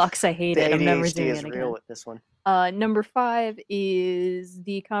sucks. I hate The it. I'm never ADHD doing is it real again. with this one. Number 5 is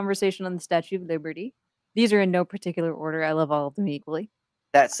the conversation on the Statue of Liberty. These are in no particular order. I love all of them equally.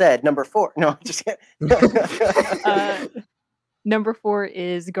 That said, number 4. No, just kidding. Number 4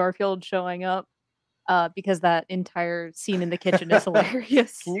 is Garfield showing up, because that entire scene in the kitchen is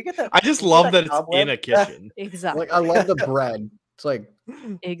hilarious. Can you get that? I just can you get love that it's cobweb? in a kitchen. Exactly. like, I love the bread. It's like,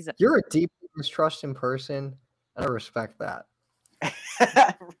 Exactly. you're a deep mistrusting person. I respect that.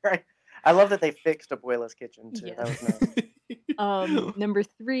 Right. I love that they fixed Abuela's kitchen too. Yes. That was nice. Number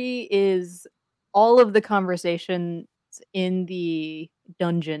 3 is all of the conversations in the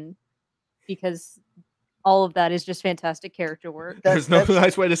dungeon, because all of that is just fantastic character work. There's no That's-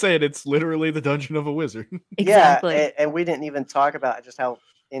 nice way to say it. It's literally the dungeon of a wizard. Exactly. Yeah, and we didn't even talk about just how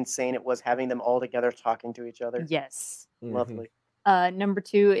insane it was having them all together talking to each other. Yes. Lovely. Number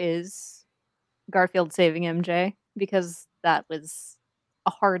 2 is Garfield saving MJ, because that was a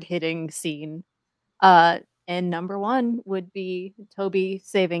hard-hitting scene. And number 1 would be Toby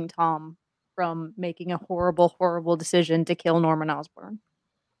saving Tom from making a horrible, horrible decision to kill Norman Osborn,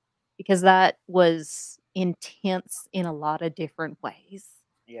 because that was intense in a lot of different ways.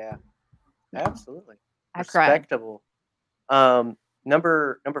 Yeah, absolutely. I cried. Respectable.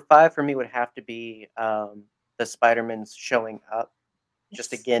 Number 5 for me would have to be the Spider-Man's showing up.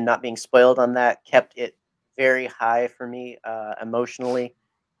 Just Yes. again, not being spoiled on that kept it very high for me emotionally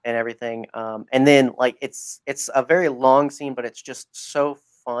and everything. And then like it's a very long scene, but it's just so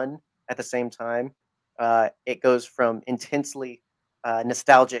fun at the same time. It goes from intensely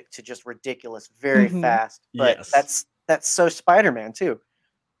nostalgic to just ridiculous very Mhm. fast. But Yes. that's so Spider-Man too.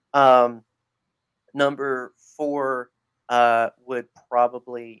 Number 4 would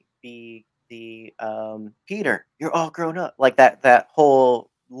probably be the Peter, you're all grown up. Like that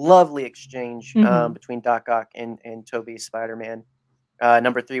whole lovely exchange Mhm. between Doc Ock and Toby Spider-Man.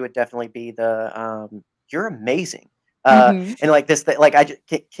 Number 3 would definitely be the you're amazing. Mhm. And like this, like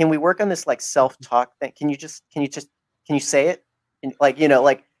can we work on this like self-talk thing? Can you say it? And, like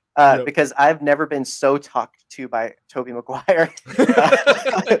like Yep. because I've never been so talked to by Tobey Maguire.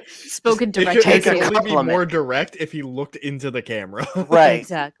 Spoken It directly could, take it to a could you. only be compliment. more direct if he looked into the camera. Right.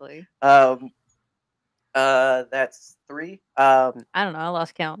 Exactly. That's 3. I don't know. I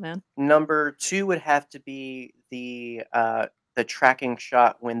lost count, man. Number 2 would have to be the tracking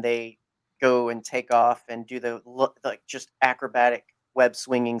shot when they go and take off and do the like just acrobatic web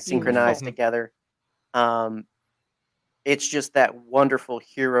swinging, synchronized Beautiful. together. It's just that wonderful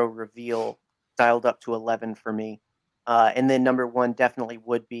hero reveal dialed up to 11 for me. And then number one definitely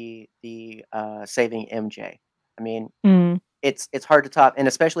would be the saving MJ. I mean, it's hard to top, and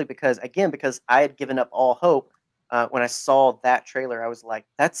especially because I had given up all hope when I saw that trailer. I was like,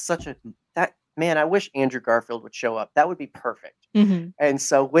 man, I wish Andrew Garfield would show up. That would be perfect. And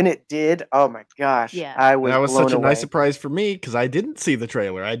so when it did, oh my gosh, Yeah. I And was that was blown such a away. nice surprise for me because I didn't see the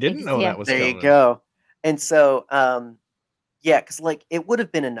trailer. I didn't know that was There coming. you go. And so, yeah, because like it would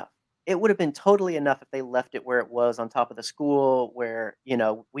have been enough. It would have been totally enough if they left it where it was on top of the school, where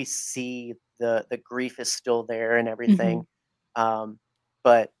we see the grief is still there and everything.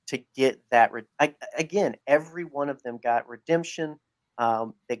 But to get that, again, every one of them got redemption.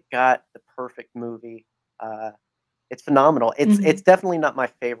 They got the perfect movie. It's phenomenal. It's definitely not my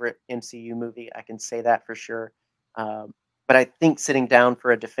favorite MCU movie. I can say that for sure. But I think sitting down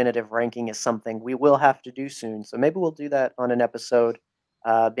for a definitive ranking is something we will have to do soon. So maybe we'll do that on an episode.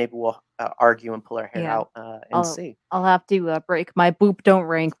 Maybe we'll argue and pull our hair out and see. I'll have to break my boop don't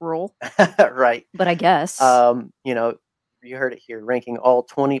rank rule. Right. But I guess. You heard it here. Ranking all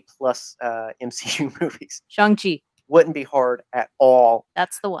 20 plus MCU movies. Shang-Chi. Wouldn't be hard at all.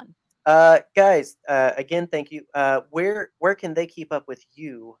 That's the one. Guys, again, thank you. Where can they keep up with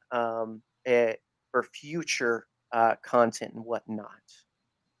you for future content and whatnot?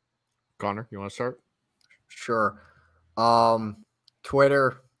 Connor, you want to start? Sure.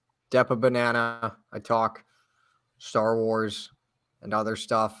 Twitter, Depa Banana. I talk Star Wars and other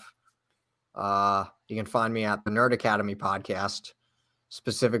stuff. You can find me at the Nerd Academy podcast,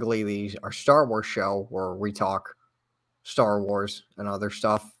 specifically our Star Wars show where we talk Star Wars and other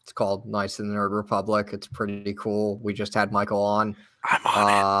stuff. It's called Knights of the Nerd Republic. It's pretty cool. We just had Michael on. I'm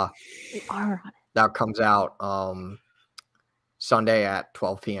on it. We are on it. That comes out Sunday at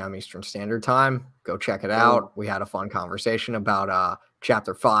 12 p.m. Eastern Standard Time. Go check it out. We had a fun conversation about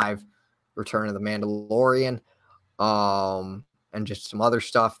Chapter 5, Return of the Mandalorian, and just some other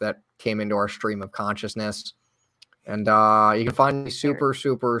stuff that came into our stream of consciousness. And you can find me super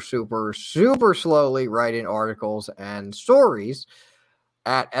slowly writing articles and stories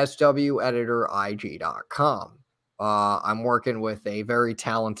at swediitorig.com. I'm working with a very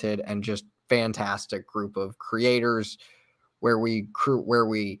talented and just fantastic group of creators where we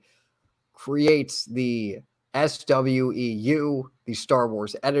create the SWEU, the Star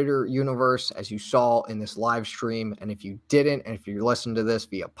Wars editor universe, as you saw in this live stream. And if you didn't, and if you listened to this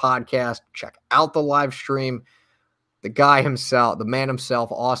via podcast, check out the live stream. The guy himself, the man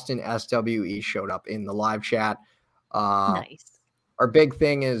himself, Austin SWE, showed up in the live chat. Nice. Our big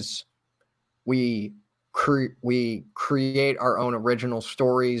thing is we create our own original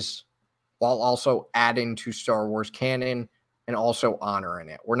stories while also adding to Star Wars canon and also honoring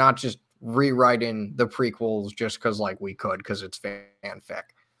it. We're not just rewriting the prequels just because we could, because it's fanfic.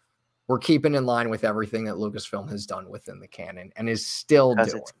 We're keeping in line with everything that Lucasfilm has done within the canon and is still doing.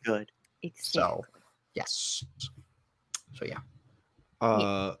 It's good. Exactly. So, yes. So, yeah.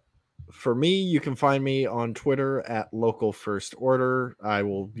 For me, you can find me on Twitter at Local First Order. I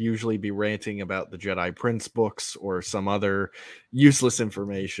will usually be ranting about the Jedi Prince books or some other useless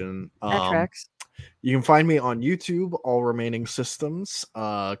information. That tracks. You can find me on YouTube, All Remaining Systems.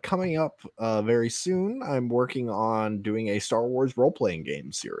 Coming up very soon, I'm working on doing a Star Wars role-playing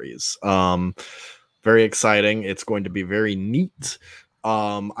game series. Very exciting. It's going to be very neat.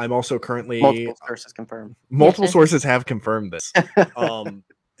 I'm also currently... Multiple sources confirmed. Multiple sources have confirmed this.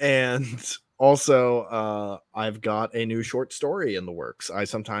 And also, I've got a new short story in the works. I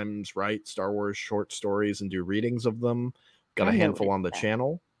sometimes write Star Wars short stories and do readings of them. Got a handful on the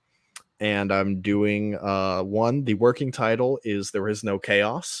channel. And I'm doing one. The working title is There Is No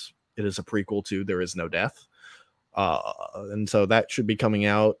Chaos. It is a prequel to There Is No Death. And so that should be coming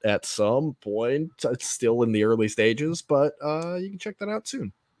out at some point. It's still in the early stages, but you can check that out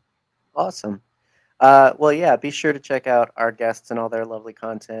soon. Awesome. Well, yeah, be sure to check out our guests and all their lovely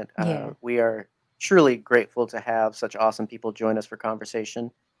content. We are truly grateful to have such awesome people join us for conversation.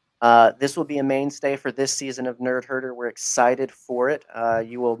 This will be a mainstay for this season of Nerd Herder. We're excited for it.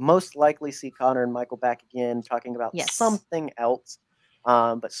 You will most likely see Connor and Michael back again talking about something else.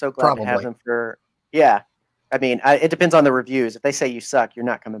 But so glad to have them for, I mean, it depends on the reviews. If they say you suck, you're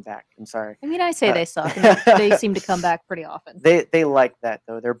not coming back. I'm sorry. I mean, I say they suck. And they seem to come back pretty often. They like that,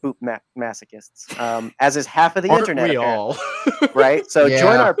 though. They're boop masochists, as is half of the internet. We all. Right? So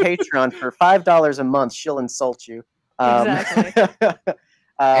join our Patreon for $5 a month. She'll insult you. Exactly.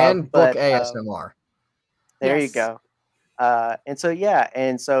 And book ASMR. There you go. And so, yeah.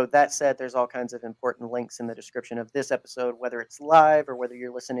 And so that said, there's all kinds of important links in the description of this episode, whether it's live or whether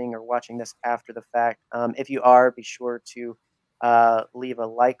you're listening or watching this after the fact. If you are, be sure to leave a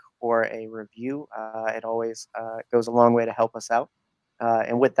like or a review. It always goes a long way to help us out.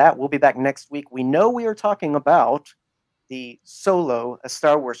 And with that, we'll be back next week. We know we are talking about the Solo, a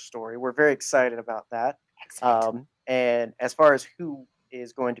Star Wars story. We're very excited about that. And as far as who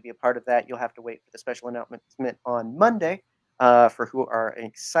is going to be a part of that, you'll have to wait for the special announcement on Monday for who our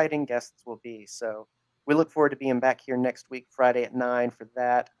exciting guests will be. So we look forward to being back here next week, Friday at 9 for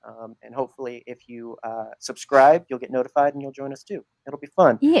that. And hopefully if you subscribe, you'll get notified and you'll join us too. It'll be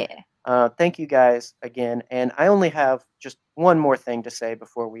fun. Yeah. Thank you guys again. And I only have just one more thing to say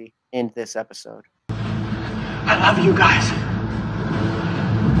before we end this episode. I love you guys.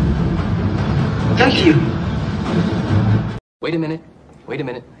 Thank you. Wait a minute. Wait a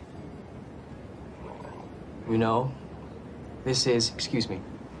minute. You know, this is, excuse me,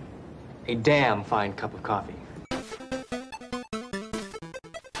 a damn fine cup of coffee.